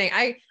interesting.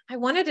 I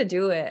wanted to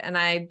do it and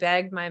I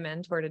begged my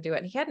mentor to do it.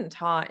 And he hadn't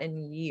taught in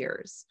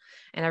years.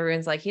 And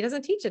everyone's like, he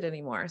doesn't teach it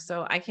anymore.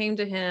 So I came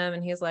to him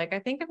and he's like, I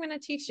think I'm going to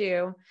teach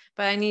you,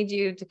 but I need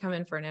you to come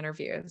in for an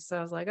interview. So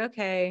I was like,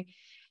 okay.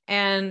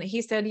 And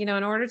he said, in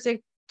order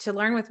to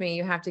learn with me,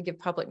 you have to give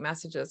public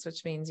messages,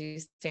 which means you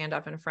stand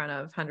up in front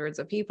of hundreds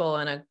of people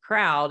in a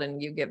crowd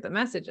and you give the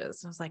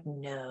messages. I was like,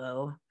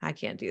 no, I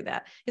can't do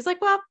that. He's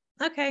like, well,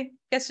 okay,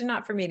 guess you're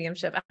not for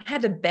mediumship. I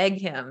had to beg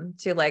him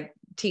to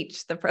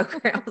teach the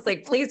program. I was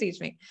like, please teach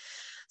me.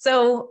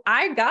 So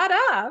I got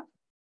up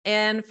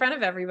in front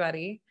of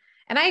everybody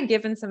and I had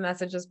given some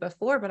messages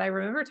before, but I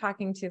remember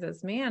talking to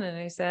this man and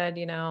I said,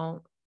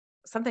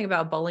 something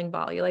about bowling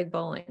ball. You like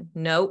bowling?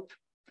 Nope.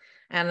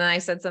 And then I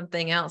said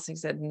something else. He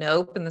said,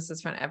 nope. And this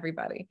is from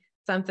everybody.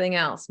 Something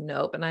else.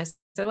 Nope. And I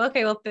said,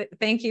 okay, well,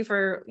 thank you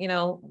for,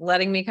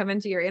 letting me come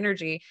into your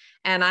energy.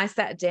 And I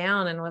sat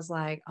down and was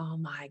like, oh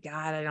my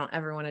God, I don't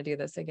ever want to do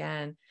this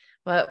again.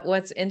 But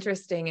what's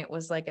interesting, it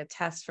was like a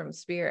test from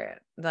spirit.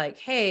 Like,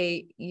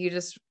 hey, you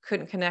just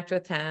couldn't connect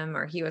with him,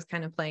 or he was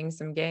kind of playing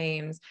some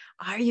games.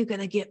 Are you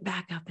going to get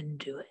back up and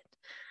do it?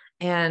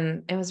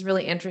 And it was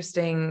really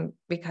interesting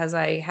because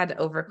I had to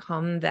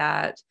overcome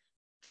that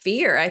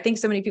fear. I think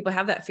so many people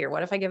have that fear.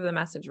 What if I give the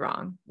message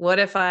wrong? What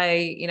if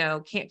I,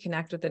 can't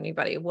connect with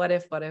anybody? What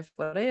if?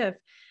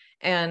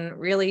 And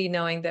really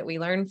knowing that we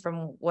learn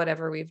from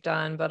whatever we've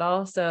done, but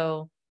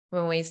also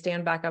when we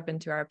stand back up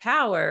into our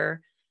power,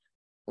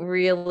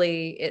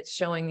 really it's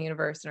showing the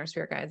universe and our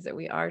spirit guides that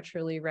we are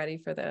truly ready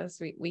for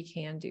this. We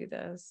can do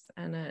this.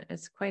 And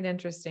it's quite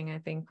interesting. I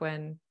think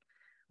when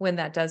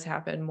that does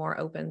happen, more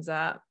opens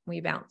up,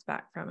 we bounce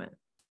back from it.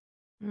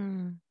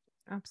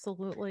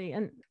 Absolutely.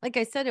 And like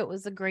I said, it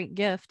was a great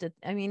gift.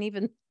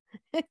 Even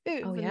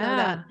though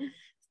that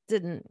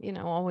didn't,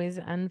 always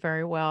end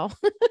very well.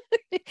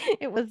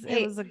 It was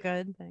a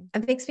good thing.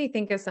 It makes me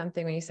think of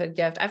something when you said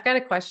gift. I've got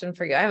a question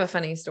for you. I have a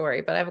funny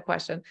story, but I have a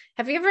question.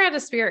 Have you ever had a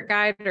spirit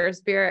guide or a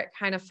spirit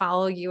kind of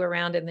follow you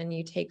around and then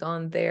you take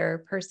on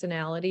their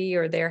personality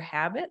or their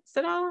habits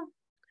at all?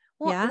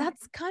 Well,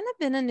 that's kind of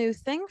been a new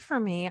thing for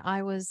me.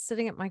 I was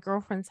sitting at my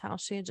girlfriend's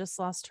house. She had just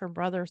lost her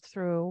brother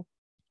through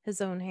his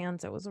own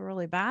hands. It was a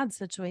really bad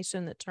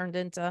situation that turned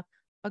into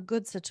a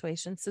good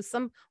situation.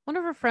 So one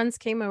of her friends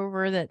came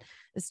over that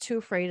is too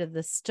afraid of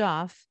this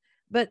stuff,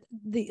 but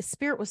the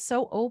spirit was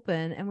so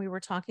open and we were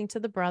talking to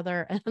the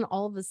brother and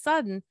all of a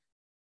sudden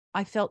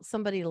I felt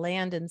somebody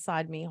land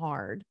inside me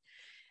hard.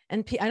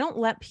 and I don't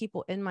let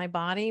people in my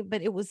body,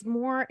 but it was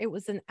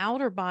an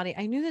outer body.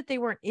 I knew that they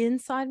weren't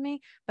inside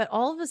me, but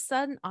all of a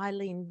sudden I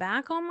leaned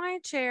back on my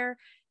chair.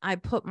 I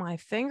put my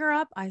finger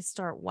up. I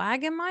start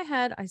wagging my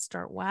head. I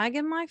start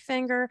wagging my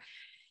finger.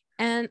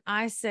 And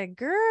I said,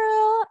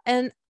 girl.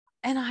 And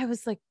I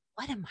was like,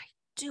 what am I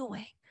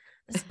doing?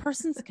 This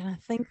person's going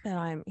to think that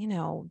I'm,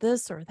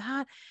 this or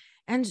that.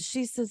 And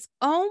she says,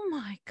 oh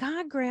my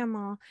God,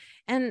 grandma.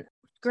 And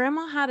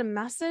grandma had a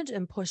message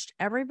and pushed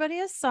everybody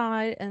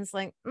aside. And it's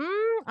like,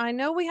 I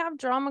know we have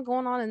drama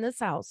going on in this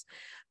house,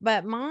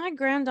 but my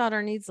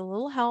granddaughter needs a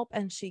little help.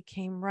 And she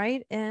came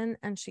right in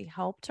and she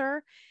helped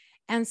her.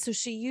 And so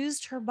she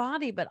used her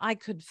body, but I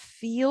could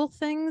feel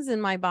things in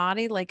my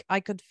body. Like I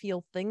could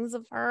feel things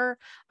of her.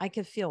 I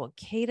could feel a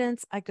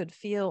cadence. I could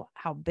feel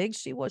how big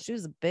she was. She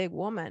was a big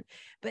woman,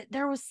 but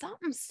there was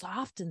something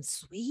soft and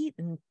sweet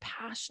and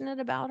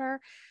passionate about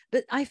her.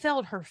 But I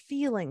felt her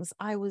feelings.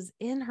 I was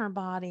in her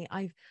body.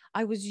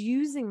 I was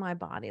using my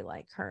body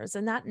like hers.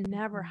 And that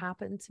never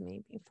happened to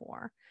me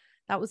before.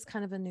 That was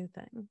kind of a new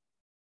thing.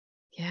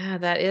 Yeah,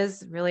 that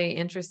is really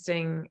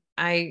interesting.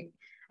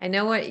 I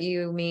know what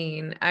you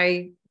mean.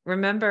 I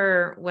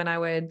remember when I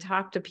would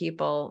talk to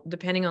people,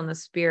 depending on the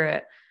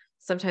spirit,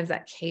 sometimes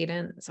that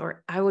cadence,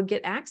 or I would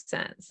get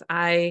accents.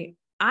 I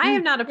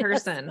am not a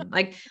person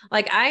like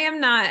I am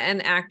not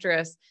an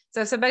actress.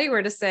 So if somebody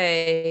were to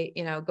say,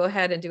 go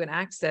ahead and do an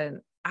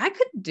accent, I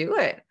could do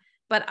it,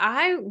 but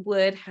I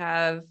would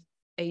have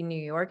a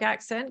New York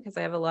accent because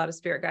I have a lot of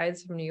spirit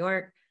guides from New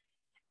York.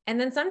 And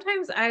then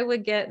sometimes I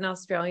would get an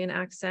Australian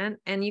accent,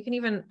 and you can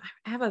even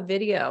have a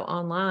video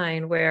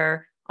online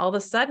where all of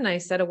a sudden I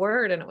said a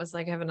word and it was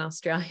like I have an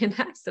Australian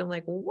accent. I'm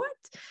like, what?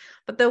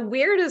 But the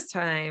weirdest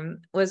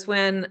time was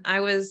when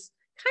I was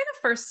kind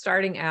of first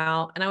starting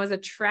out and I was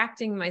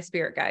attracting my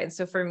spirit guides.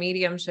 So for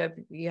mediumship,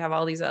 you have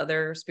all these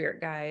other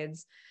spirit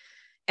guides,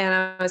 and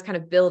I was kind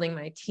of building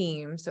my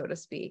team, so to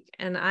speak.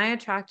 And I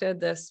attracted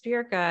the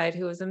spirit guide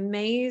who was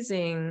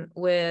amazing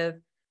with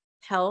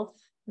health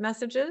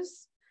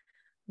messages.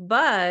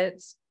 But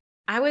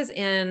I was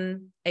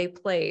in a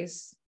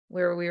place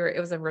where it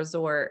was a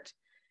resort,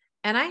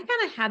 and I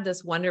kind of had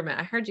this wonderment.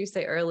 I heard you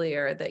say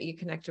earlier that you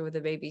connected with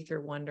the baby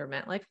through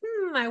wonderment. Like,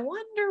 I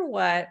wonder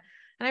what.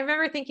 And I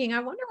remember thinking,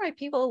 I wonder why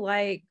people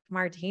like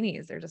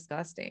martinis. They're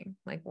disgusting.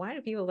 Like, why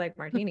do people like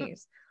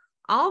martinis?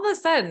 All of a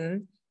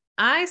sudden,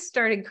 I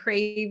started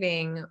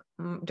craving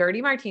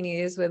dirty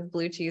martinis with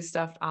blue cheese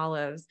stuffed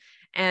olives.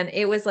 And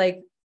it was like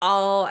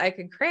all I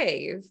could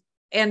crave.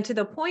 And to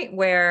the point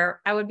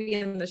where I would be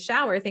in the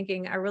shower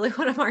thinking, I really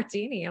want a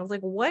martini. I was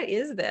like, what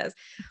is this?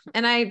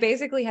 And I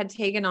basically had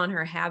taken on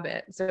her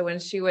habit. So when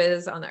she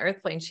was on the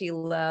earth plane, she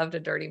loved a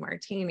dirty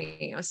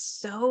martini. It was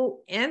so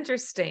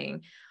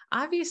interesting.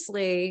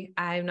 Obviously,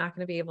 I'm not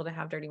going to be able to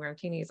have dirty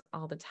martinis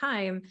all the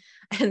time.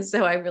 And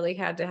so I really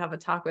had to have a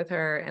talk with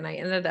her. And I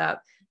ended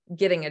up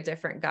getting a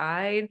different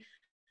guide.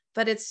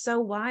 But it's so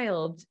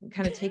wild,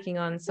 kind of taking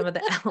on some of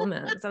the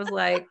elements. I was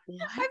like,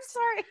 what? I'm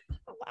sorry,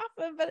 I'm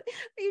laughing, but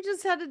you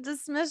just had to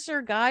dismiss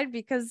your guide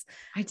because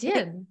I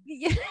did.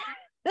 Yeah.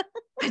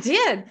 I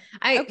did.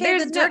 Okay,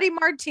 the dirty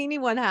martini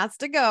one has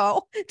to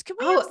go. Can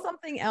we have Oh.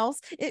 something else?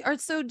 Or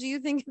so do you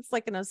think it's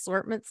like an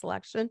assortment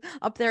selection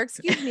up there?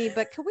 Excuse me,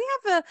 but can we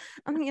have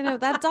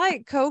that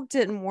Diet Coke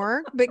didn't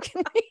work, but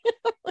can we?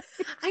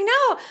 I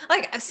know.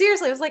 Like,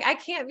 seriously, I was like, I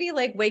can't be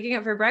like waking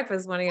up for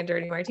breakfast wanting a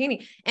dirty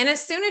martini. And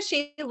as soon as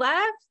she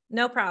left,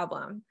 no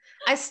problem.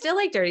 I still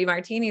like dirty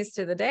martinis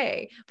to the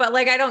day, but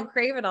like, I don't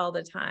crave it all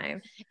the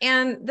time.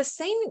 And the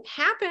same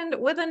happened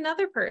with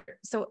another person.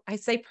 So I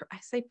say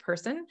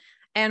person.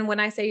 And when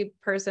I say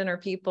person or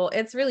people,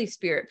 it's really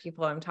spirit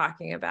people I'm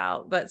talking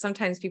about, but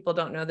sometimes people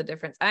don't know the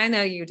difference. I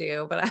know you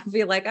do, but I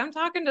feel like I'm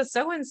talking to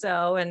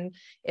so-and-so. And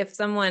if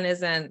someone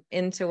isn't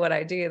into what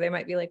I do, they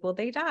might be like, well,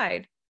 they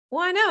died.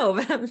 Well, I know,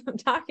 but I'm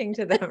talking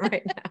to them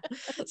right now.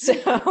 So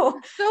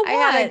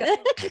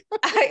what?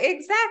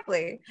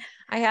 Exactly.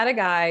 I had a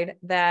guide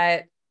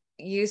that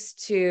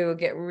used to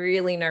get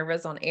really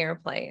nervous on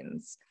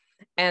airplanes.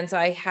 And so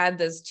I had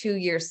this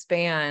 2-year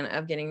span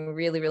of getting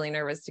really, really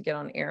nervous to get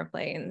on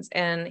airplanes.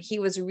 And he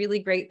was really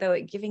great though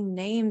at giving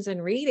names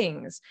and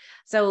readings.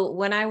 So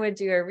when I would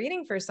do a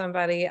reading for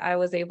somebody, I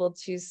was able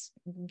to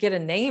get a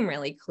name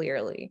really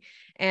clearly.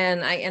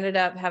 And I ended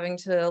up having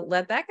to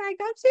let that guy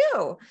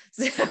go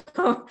too.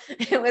 So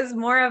it was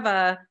more of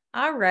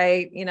all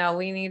right,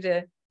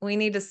 we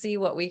need to see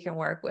what we can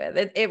work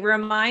with. It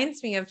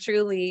reminds me of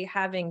truly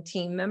having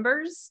team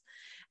members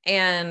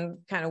and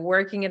kind of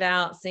working it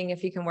out, seeing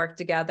if you can work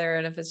together.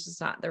 And if it's just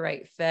not the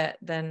right fit,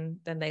 then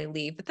they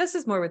leave. But this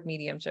is more with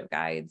mediumship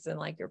guides and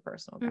like your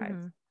personal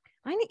guides.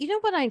 Mm-hmm.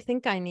 What I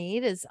think I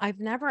need is I've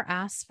never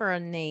asked for a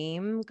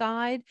name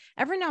guide.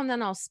 Every now and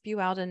then I'll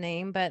spew out a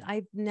name, but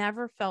I've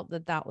never felt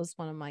that was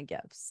one of my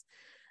gifts.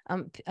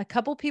 A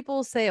couple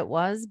people say it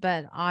was,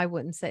 but I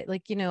wouldn't say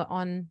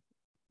on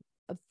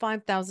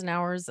 5,000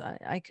 hours,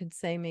 I could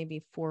say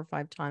maybe 4 or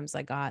 5 times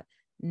I got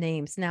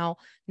names. Now,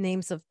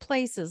 names of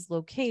places,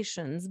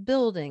 locations,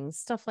 buildings,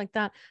 stuff like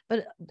that.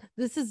 But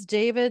this is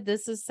David,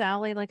 this is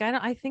Sally. Like,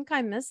 I think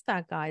I missed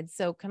that guide.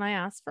 So can I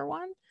ask for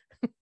one?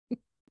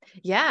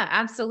 Yeah,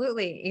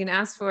 absolutely. You can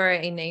ask for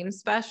a name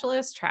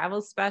specialist,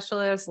 travel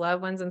specialist,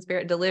 loved ones and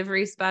spirit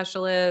delivery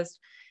specialist.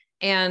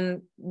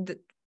 And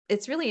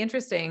it's really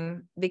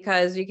interesting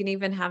because you can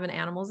even have an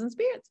animals and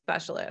spirit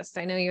specialist.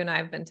 I know you and I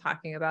have been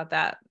talking about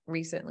that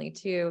recently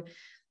too.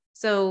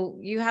 So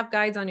you have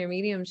guides on your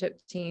mediumship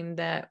team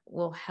that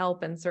will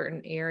help in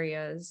certain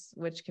areas,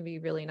 which can be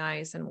really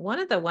nice. And one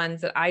of the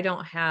ones that I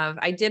don't have,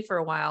 I did for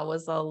a while,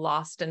 was a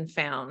lost and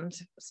found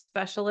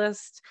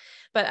specialist,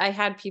 but I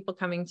had people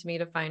coming to me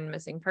to find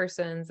missing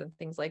persons and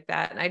things like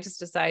that. And I just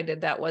decided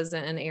that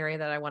wasn't an area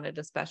that I wanted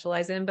to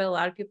specialize in, but a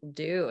lot of people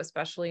do,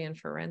 especially in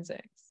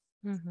forensics.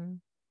 Mm-hmm.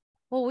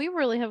 Well, we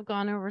really have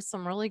gone over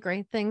some really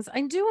great things.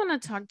 I do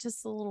want to talk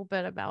just a little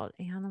bit about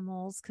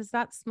animals because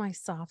that's my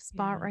soft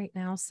spot right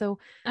now. So,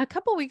 a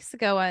couple weeks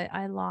ago,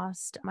 I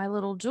lost my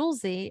little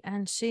Julesy,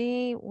 and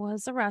she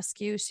was a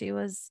rescue. She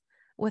was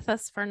with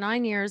us for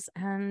 9 years,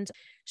 and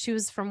she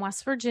was from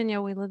West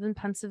Virginia. We live in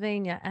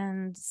Pennsylvania,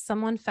 and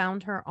someone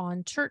found her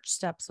on church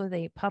steps with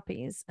 8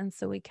 puppies. And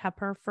so we kept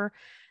her for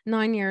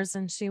 9 years,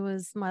 and she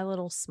was my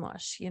little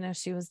smush. You know,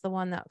 she was the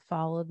one that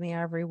followed me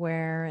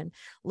everywhere and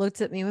looked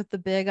at me with the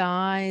big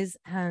eyes,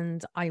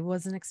 and I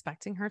wasn't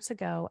expecting her to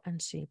go,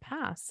 and she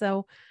passed.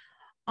 So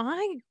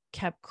I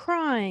kept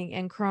crying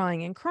and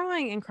crying and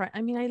crying and crying.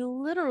 I mean, I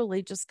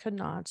literally just could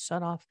not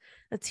shut off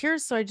the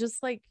tears. So I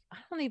just like, I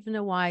don't even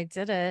know why I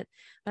did it,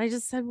 but I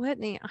just said,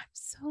 Whitney, I'm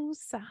so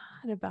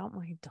sad about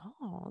my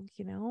dog,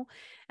 you know?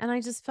 And I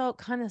just felt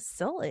kind of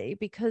silly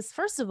because,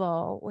 first of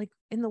all, like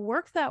in the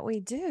work that we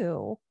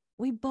do,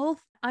 we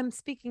both, I'll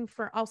speak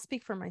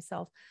for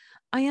myself.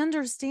 I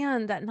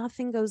understand that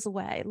nothing goes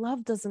away.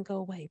 Love doesn't go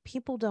away.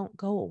 People don't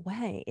go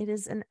away. It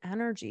is an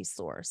energy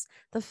source.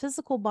 The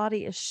physical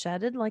body is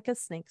shedded like a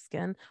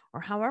snakeskin,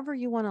 or however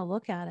you want to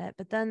look at it,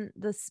 but then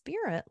the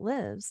spirit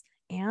lives,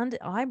 and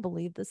I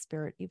believe the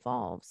spirit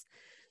evolves.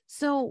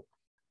 So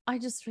I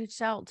just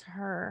reached out to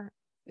her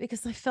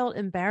because I felt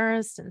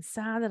embarrassed and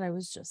sad that I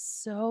was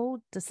just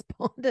so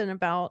despondent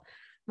about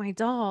my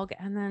dog.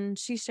 And then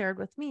she shared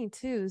with me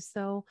too.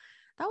 So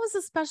that was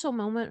a special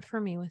moment for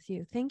me with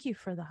you. Thank you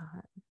for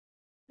that.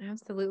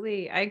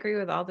 Absolutely. I agree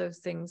with all those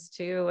things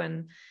too.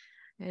 And,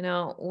 you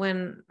know,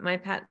 when my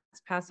pets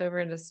pass over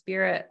into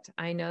spirit,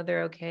 I know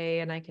they're okay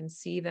and I can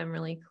see them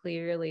really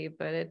clearly,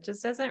 but it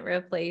just doesn't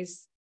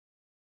replace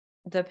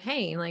the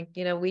pain. Like,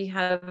 you know, we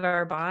have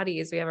our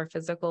bodies, we have our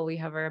physical, we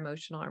have our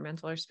emotional, our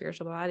mental, our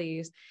spiritual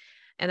bodies.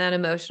 And that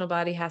emotional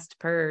body has to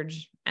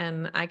purge.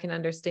 And I can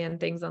understand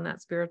things on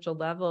that spiritual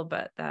level,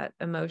 but that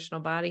emotional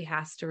body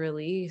has to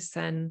release.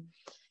 And,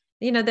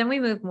 you know, then we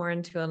move more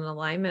into an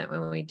alignment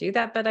when we do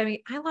that. But I mean,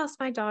 I lost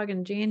my dog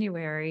in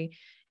January,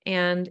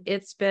 and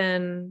it's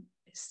been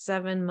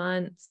 7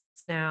 months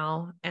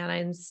now, and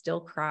I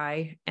still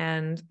cry.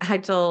 And I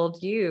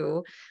told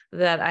you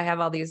that I have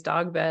all these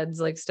dog beds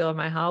like still in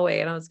my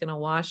hallway, and I was going to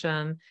wash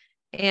them.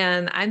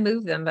 And I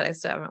moved them, but I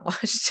still haven't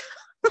washed them.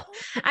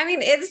 I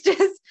mean, it's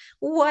just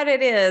what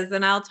it is.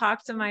 And I'll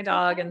talk to my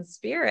dog in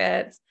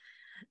spirit,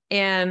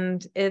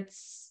 and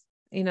it's,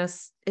 you know,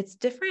 it's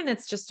different.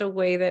 It's just a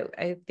way that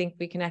I think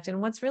we connect.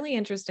 And what's really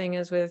interesting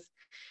is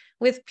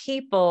with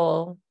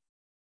people,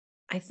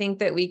 I think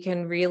that we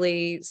can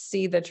really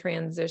see the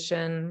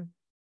transition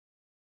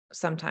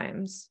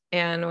sometimes.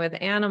 And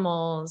with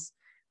animals,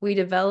 we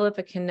develop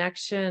a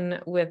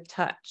connection with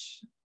touch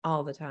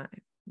all the time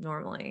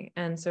normally.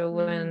 And so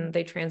when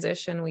they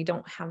transition, we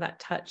don't have that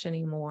touch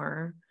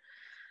anymore.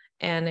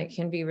 And it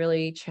can be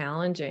really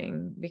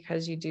challenging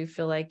because you do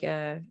feel like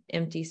a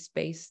empty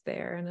space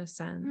there in a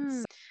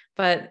sense.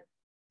 But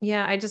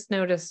yeah, I just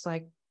noticed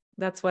like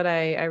that's what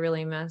I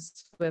really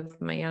miss with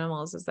my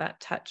animals is that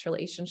touch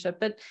relationship.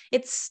 But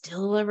it's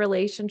still a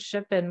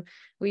relationship, and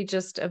we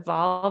just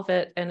evolve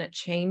it and it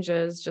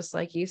changes. Just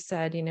like you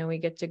said, you know, we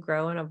get to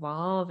grow and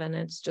evolve, and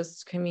it's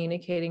just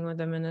communicating with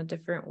them in a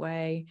different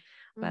way.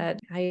 But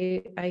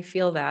I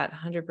feel that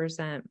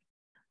 100%.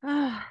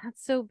 Ah,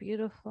 that's so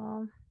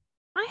beautiful.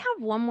 I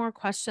have one more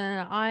question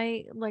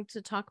I like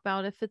to talk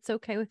about, if it's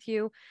okay with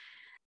you.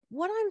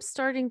 What I'm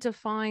starting to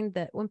find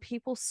that when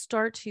people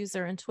start to use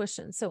their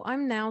intuition, so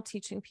I'm now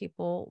teaching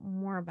people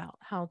more about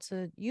how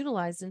to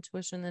utilize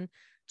intuition than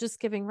just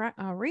giving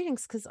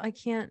readings because I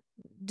can't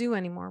do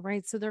anymore,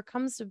 right? So there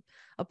comes to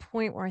a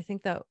point where I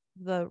think that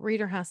the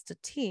reader has to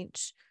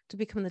teach to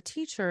become the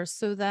teacher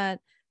so that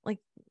like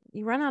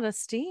you run out of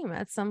steam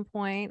at some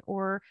point,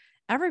 or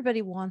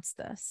everybody wants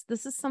this.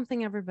 This is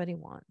something everybody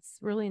wants,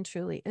 really and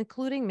truly,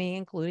 including me,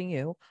 including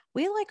you.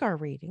 We like our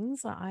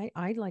readings. I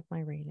like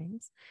my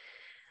readings.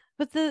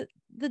 But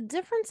the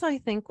difference I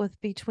think with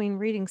between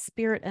reading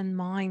spirit and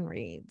mind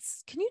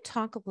reads, can you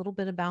talk a little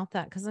bit about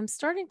that? Because I'm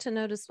starting to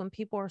notice when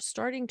people are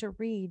starting to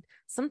read,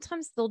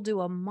 sometimes they'll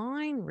do a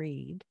mind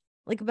read,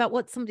 like about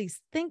what somebody's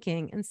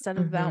thinking instead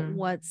of about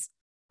what's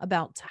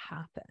about to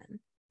happen.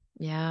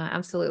 Yeah,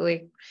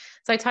 absolutely.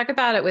 So I talk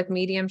about it with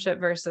mediumship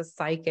versus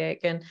psychic.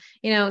 And,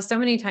 so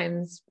many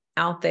times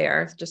out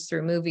there, just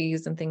through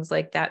movies and things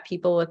like that,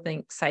 people would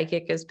think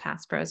psychic is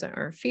past, present,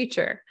 or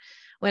future.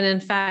 When in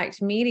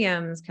fact,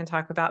 mediums can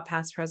talk about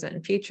past, present,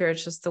 and future.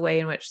 It's just the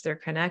way in which they're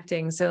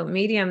connecting. So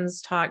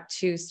mediums talk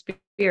to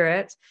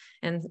spirit,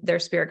 and their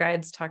spirit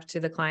guides talk to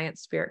the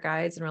client's spirit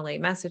guides and relay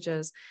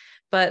messages.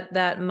 But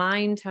that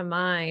mind to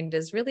mind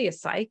is really a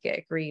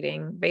psychic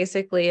reading.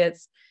 Basically,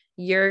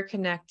 you're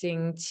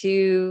connecting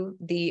to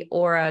the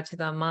aura, to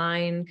the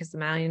mind, because the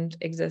mind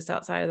exists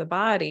outside of the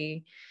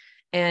body,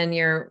 and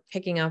you're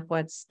picking up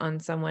what's on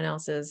someone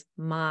else's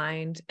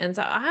mind. And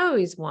so I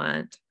always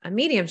want a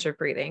mediumship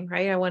reading,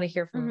 right? I want to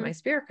hear from my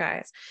spirit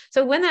guides.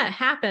 So when that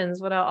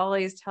happens, what I'll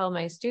always tell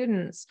my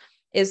students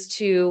is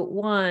to,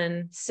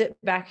 one, sit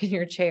back in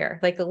your chair,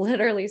 like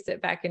literally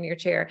sit back in your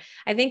chair.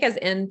 I think as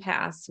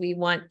empaths, we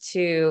want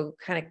to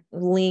kind of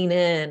lean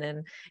in,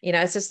 and,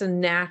 it's just a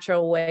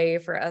natural way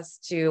for us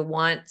to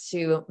want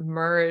to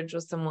merge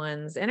with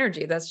someone's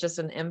energy. That's just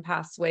an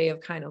empath's way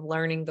of kind of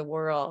learning the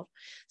world.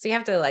 So you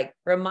have to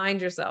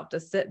remind yourself to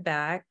sit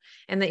back,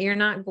 and that you're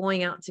not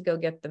going out to go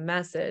get the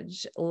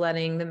message,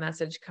 letting the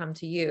message come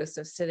to you.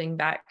 So sitting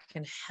back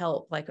can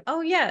help, oh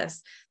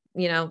yes,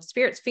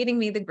 Spirit's feeding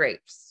me the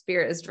grapes.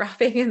 Spirit is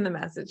dropping in the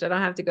message. I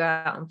don't have to go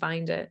out and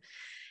find it.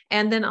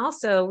 And then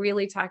also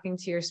really talking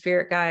to your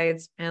spirit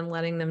guides and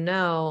letting them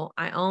know,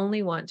 I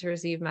only want to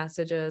receive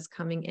messages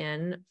coming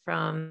in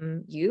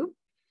from you.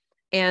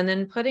 And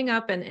then putting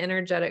up an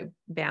energetic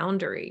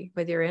boundary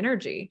with your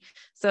energy.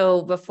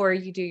 So before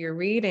you do your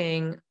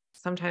reading,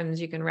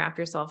 sometimes you can wrap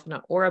yourself in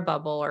an aura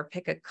bubble, or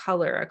pick a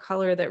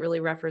color that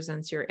really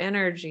represents your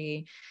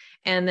energy.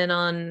 And then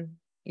on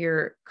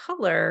your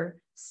color,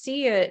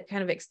 see it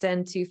kind of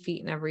extend 2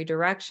 feet in every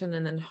direction,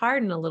 and then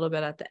harden a little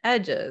bit at the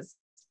edges.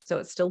 So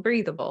it's still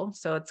breathable.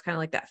 So it's kind of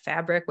like that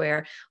fabric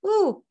where,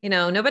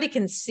 nobody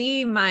can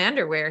see my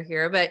underwear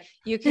here, but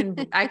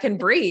I can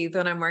breathe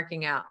when I'm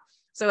working out.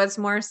 So it's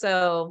more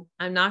so,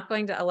 I'm not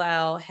going to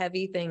allow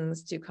heavy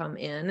things to come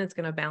in. It's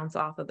going to bounce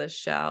off of the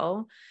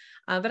shell,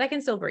 but I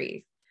can still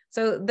breathe.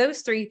 So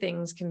those 3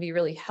 things can be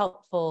really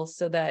helpful,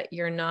 so that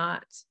you're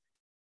not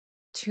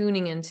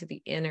tuning into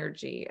the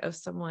energy of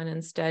someone.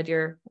 Instead,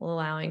 you're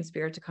allowing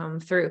spirit to come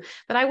through.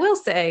 But I will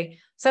say,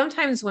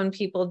 sometimes when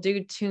people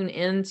do tune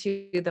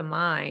into the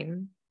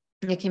mind,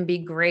 it can be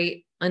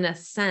great in a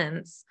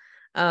sense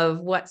of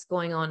what's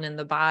going on in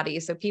the body.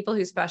 So people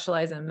who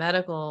specialize in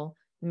medical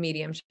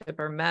mediumship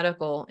or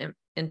medical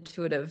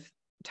intuitive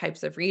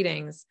types of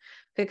readings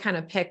could kind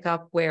of pick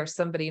up where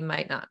somebody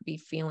might not be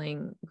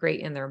feeling great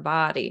in their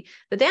body.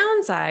 The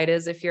downside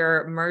is, if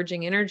you're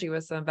merging energy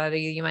with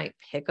somebody, you might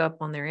pick up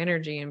on their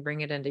energy and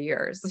bring it into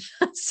yours.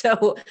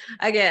 So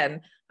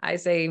again, I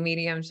say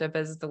mediumship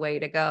is the way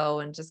to go,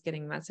 and just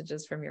getting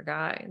messages from your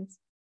guides.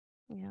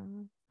 Yeah,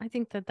 I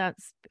think that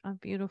that's a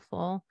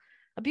beautiful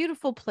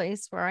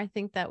place where I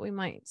think that we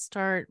might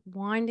start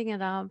winding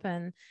it up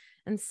and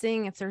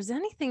seeing if there's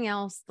anything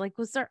else.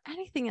 Was there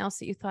anything else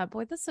that you thought,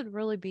 boy, this would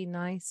really be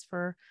nice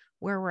for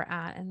where we're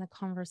at in the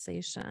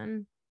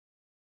conversation?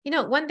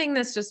 One thing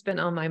that's just been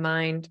on my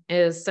mind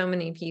is, so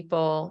many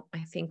people, I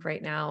think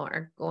right now,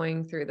 are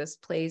going through this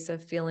place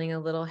of feeling a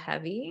little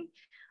heavy,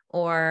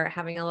 or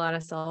having a lot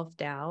of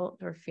self-doubt,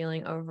 or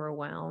feeling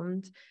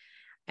overwhelmed.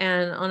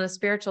 And on a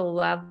spiritual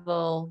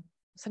level,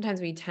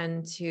 sometimes we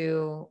tend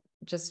to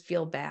just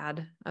feel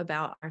bad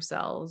about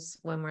ourselves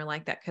when we're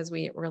like that, because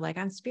we're like,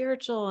 I'm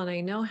spiritual and I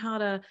know how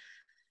to,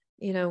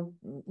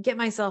 get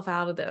myself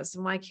out of this.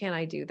 And why can't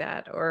I do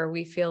that? Or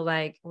we feel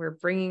like we're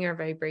bringing our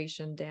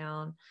vibration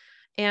down.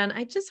 And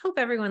I just hope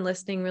everyone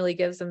listening really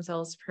gives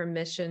themselves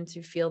permission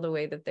to feel the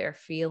way that they're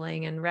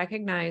feeling, and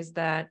recognize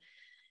that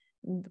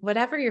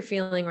whatever you're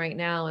feeling right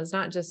now is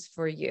not just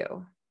for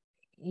you.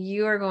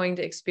 You are going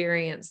to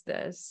experience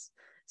this,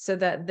 so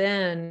that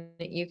then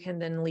you can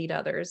then lead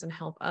others and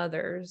help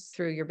others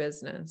through your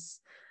business,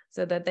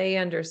 so that they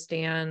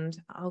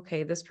understand,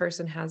 okay, this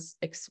person has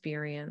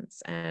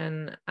experience,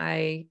 and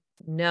I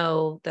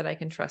know that I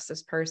can trust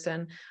this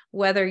person.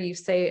 Whether you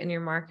say it in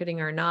your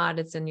marketing or not,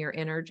 it's in your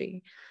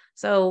energy.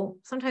 So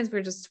sometimes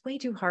we're just way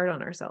too hard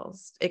on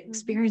ourselves,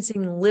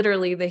 experiencing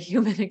literally the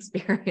human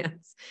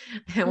experience,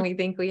 and we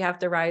think we have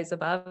to rise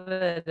above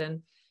it.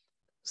 And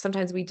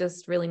sometimes we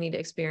just really need to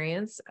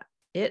experience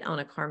it on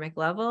a karmic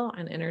level,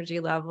 an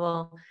energy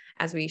level,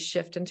 as we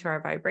shift into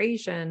our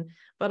vibration,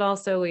 but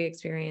also we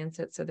experience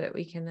it so that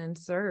we can then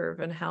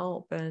serve and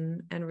help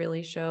and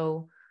really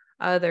show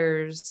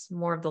others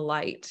more of the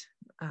light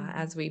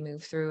as we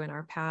move through in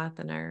our path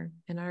and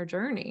our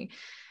journey.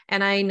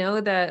 And I know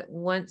that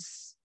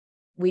once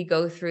we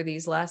go through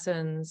these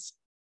lessons,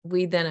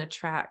 we then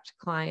attract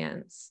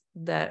clients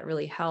that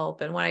really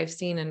help. And what I've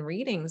seen in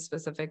readings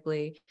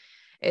specifically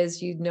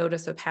is, you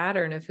notice a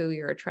pattern of who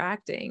you're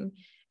attracting.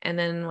 And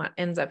then what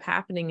ends up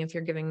happening, if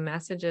you're giving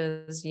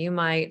messages, you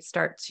might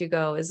start to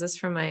go, is this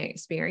from my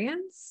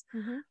experience?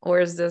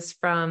 Or is this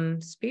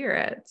from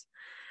spirit?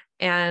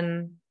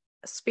 And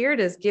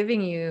spirit is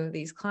giving you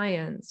these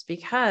clients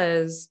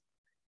because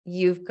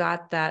you've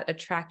got that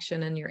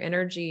attraction in your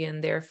energy,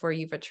 and therefore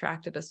you've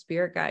attracted a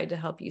spirit guide to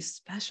help you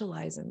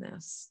specialize in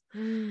this.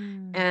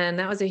 And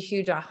that was a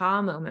huge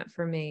aha moment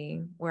for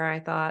me, where I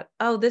thought,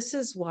 oh, this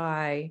is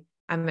why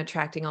I'm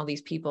attracting all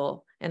these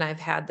people and I've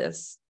had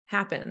this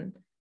happen.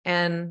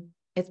 And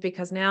it's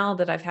because now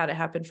that I've had it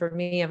happen for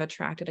me, I've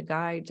attracted a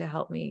guide to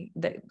help me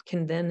that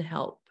can then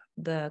help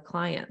the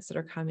clients that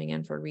are coming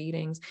in for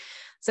readings.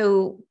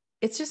 So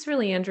it's just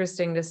really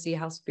interesting to see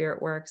how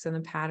spirit works and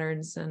the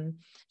patterns, and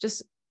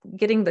just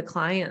getting the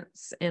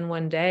clients in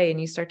one day, and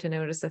you start to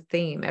notice a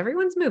theme.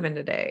 Everyone's moving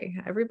today.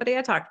 Everybody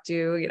I talk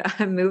to,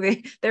 I'm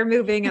moving, they're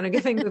moving, and I'm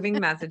giving moving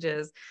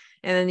messages.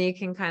 And then you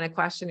can kind of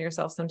question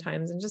yourself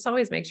sometimes, and just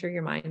always make sure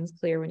your mind's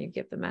clear when you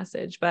give the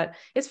message, but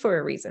it's for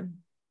a reason.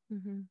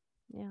 Mm-hmm.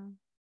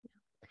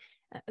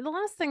 Yeah. The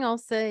last thing I'll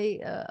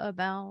say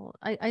about,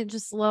 I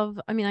just love,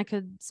 I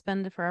could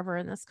spend forever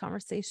in this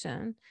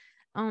conversation.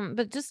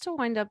 But just to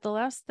wind up, the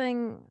last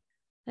thing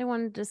I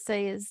wanted to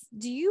say is,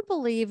 do you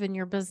believe in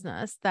your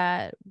business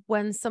that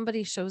when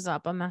somebody shows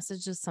up, a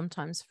message is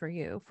sometimes for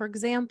you? For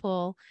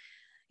example,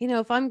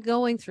 if I'm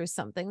going through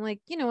something like,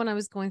 when I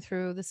was going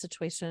through the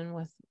situation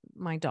with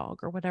my dog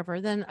or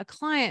whatever, then a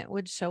client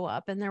would show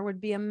up and there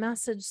would be a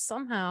message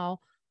somehow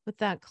with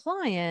that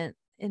client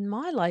in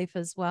my life,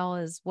 as well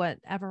as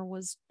whatever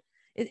was.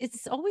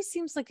 It's always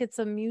seems like it's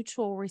a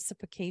mutual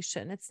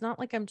reciprocation. It's not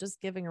like I'm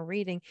just giving a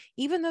reading,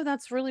 even though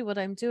that's really what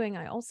I'm doing.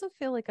 I also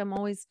feel like I'm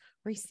always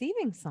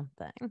receiving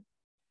something.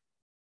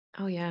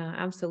 Oh yeah,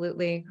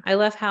 absolutely. I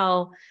love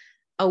how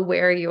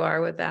aware you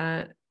are with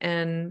that.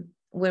 And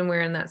when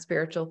we're in that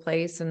spiritual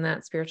place and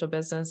that spiritual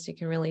business, you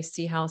can really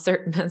see how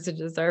certain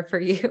messages are for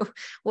you.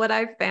 What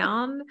I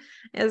found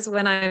is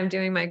when I'm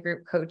doing my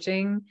group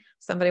coaching,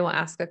 somebody will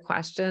ask a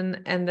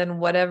question, and then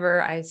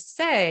whatever I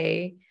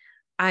say,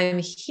 I'm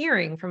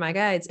hearing from my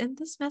guides, and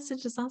this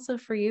message is also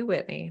for you,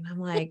 Whitney. And I'm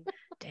like,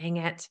 dang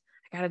it,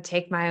 I got to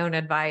take my own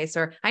advice,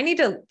 or I need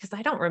to, because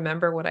I don't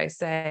remember what I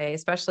say,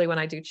 especially when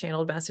I do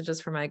channeled messages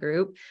for my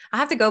group. I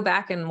have to go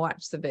back and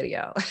watch the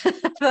video.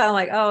 But I'm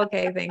like, oh,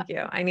 okay, thank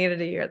you. I needed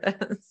to hear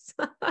this.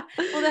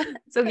 Well,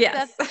 so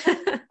yes.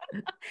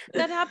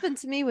 That happened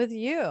to me with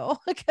you,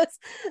 because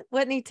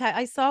Whitney,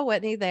 I saw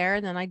Whitney there,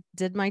 and then I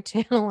did my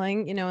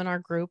channeling, in our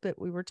group that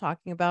we were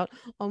talking about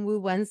on Woo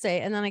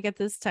Wednesday. And then I get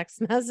this text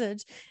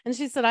message, and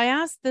she said, I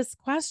asked this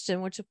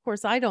question, which of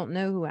course I don't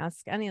know who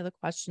asked any of the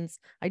questions.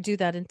 I do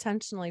that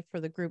intentionally for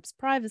the group's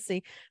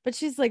privacy, but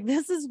she's like,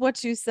 this is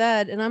what you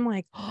said. And I'm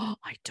like, oh,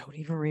 I don't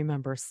even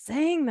remember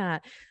saying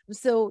that.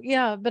 So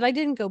yeah, but I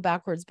didn't go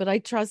backwards, but I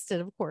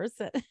trusted, of course,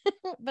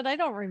 but I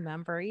don't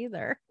remember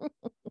either.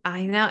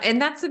 I know.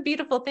 And that's a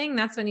beautiful thing.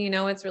 That's when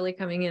it's really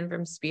coming in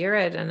from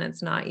spirit and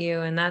it's not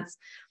you. And that's,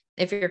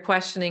 if you're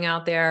questioning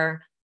out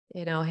there,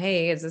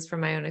 hey, is this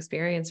from my own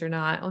experience or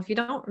not? Well, if you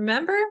don't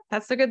remember,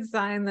 that's a good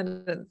sign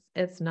that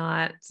it's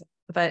not.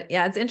 But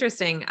yeah, it's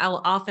interesting.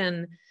 I'll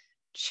often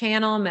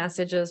channel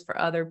messages for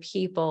other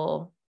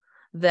people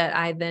that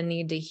I then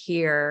need to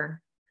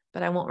hear,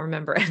 but I won't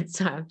remember it.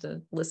 So I have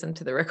to listen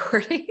to the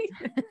recording.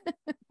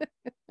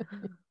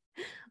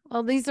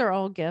 Well, these are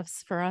all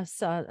gifts for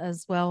us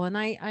as well. And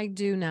I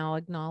do now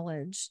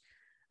acknowledge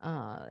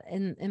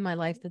in my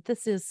life that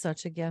this is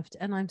such a gift.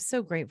 And I'm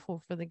so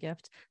grateful for the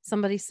gift.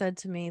 Somebody said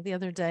to me the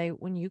other day,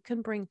 when you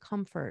can bring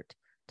comfort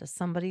to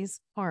somebody's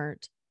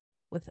heart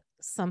with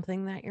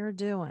something that you're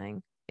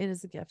doing, it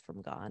is a gift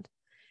from God.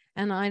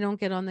 And I don't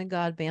get on the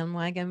God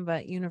bandwagon,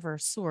 but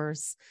universe,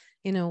 source,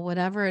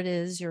 whatever it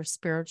is, your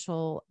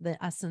spiritual, the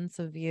essence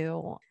of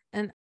you.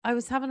 And I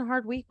was having a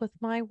hard week with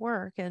my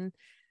work, and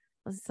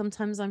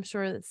sometimes I'm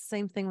sure it's the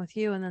same thing with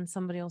you. And then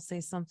somebody will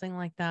say something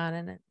like that,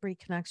 and it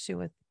reconnects you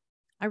with,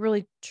 I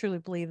really truly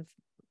believe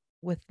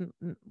with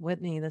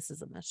Whitney, this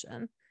is a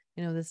mission.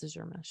 This is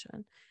your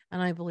mission.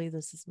 And I believe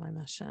this is my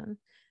mission.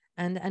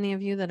 And any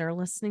of you that are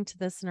listening to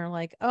this and are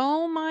like,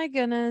 oh my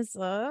goodness,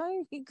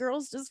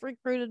 girls just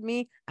recruited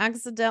me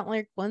accidentally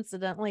or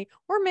coincidentally,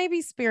 or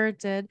maybe spirit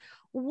did.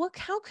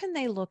 How can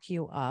they look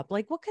you up?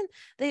 Like,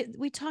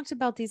 we talked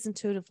about these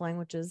intuitive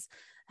languages,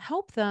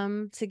 help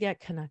them to get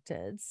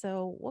connected.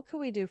 So what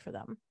can we do for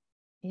them?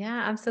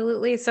 Yeah,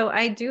 absolutely. So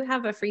I do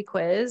have a free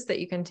quiz that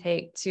you can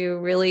take to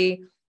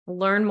really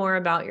learn more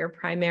about your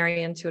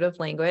primary intuitive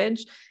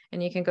language.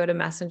 And you can go to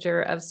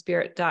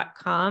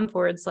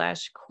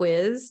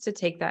messengerofspirit.com/quiz to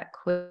take that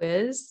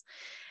quiz.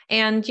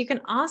 And you can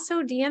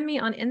also DM me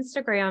on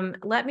Instagram.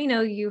 Let me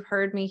know you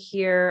heard me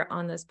here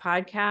on this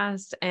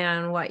podcast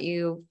and what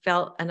you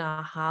felt an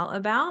aha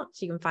about.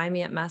 So you can find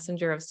me at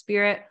Messenger of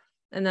Spirit.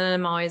 And then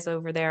I'm always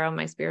over there on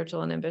my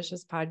Spiritual and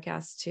Ambitious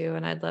podcast too.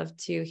 And I'd love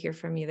to hear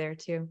from you there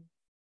too.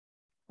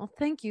 Well,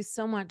 thank you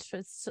so much.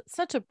 It's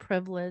such a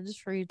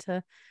privilege for you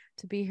to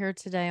be here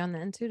today on the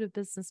Intuitive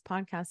Business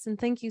Podcast. And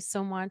thank you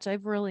so much.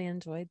 I've really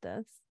enjoyed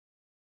this.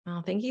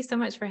 Oh, thank you so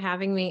much for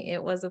having me.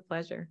 It was a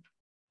pleasure.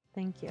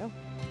 Thank you.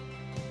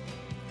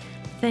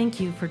 Thank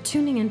you for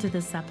tuning into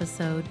this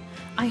episode.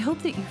 I hope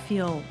that you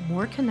feel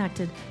more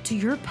connected to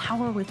your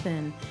power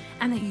within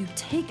and that you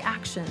take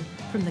action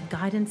from the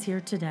guidance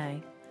here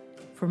today.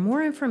 For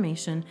more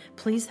information,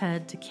 please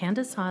head to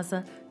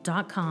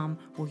CandiceHaza.com,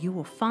 where you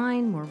will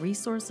find more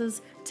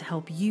resources to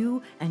help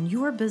you and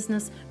your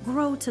business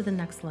grow to the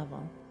next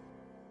level.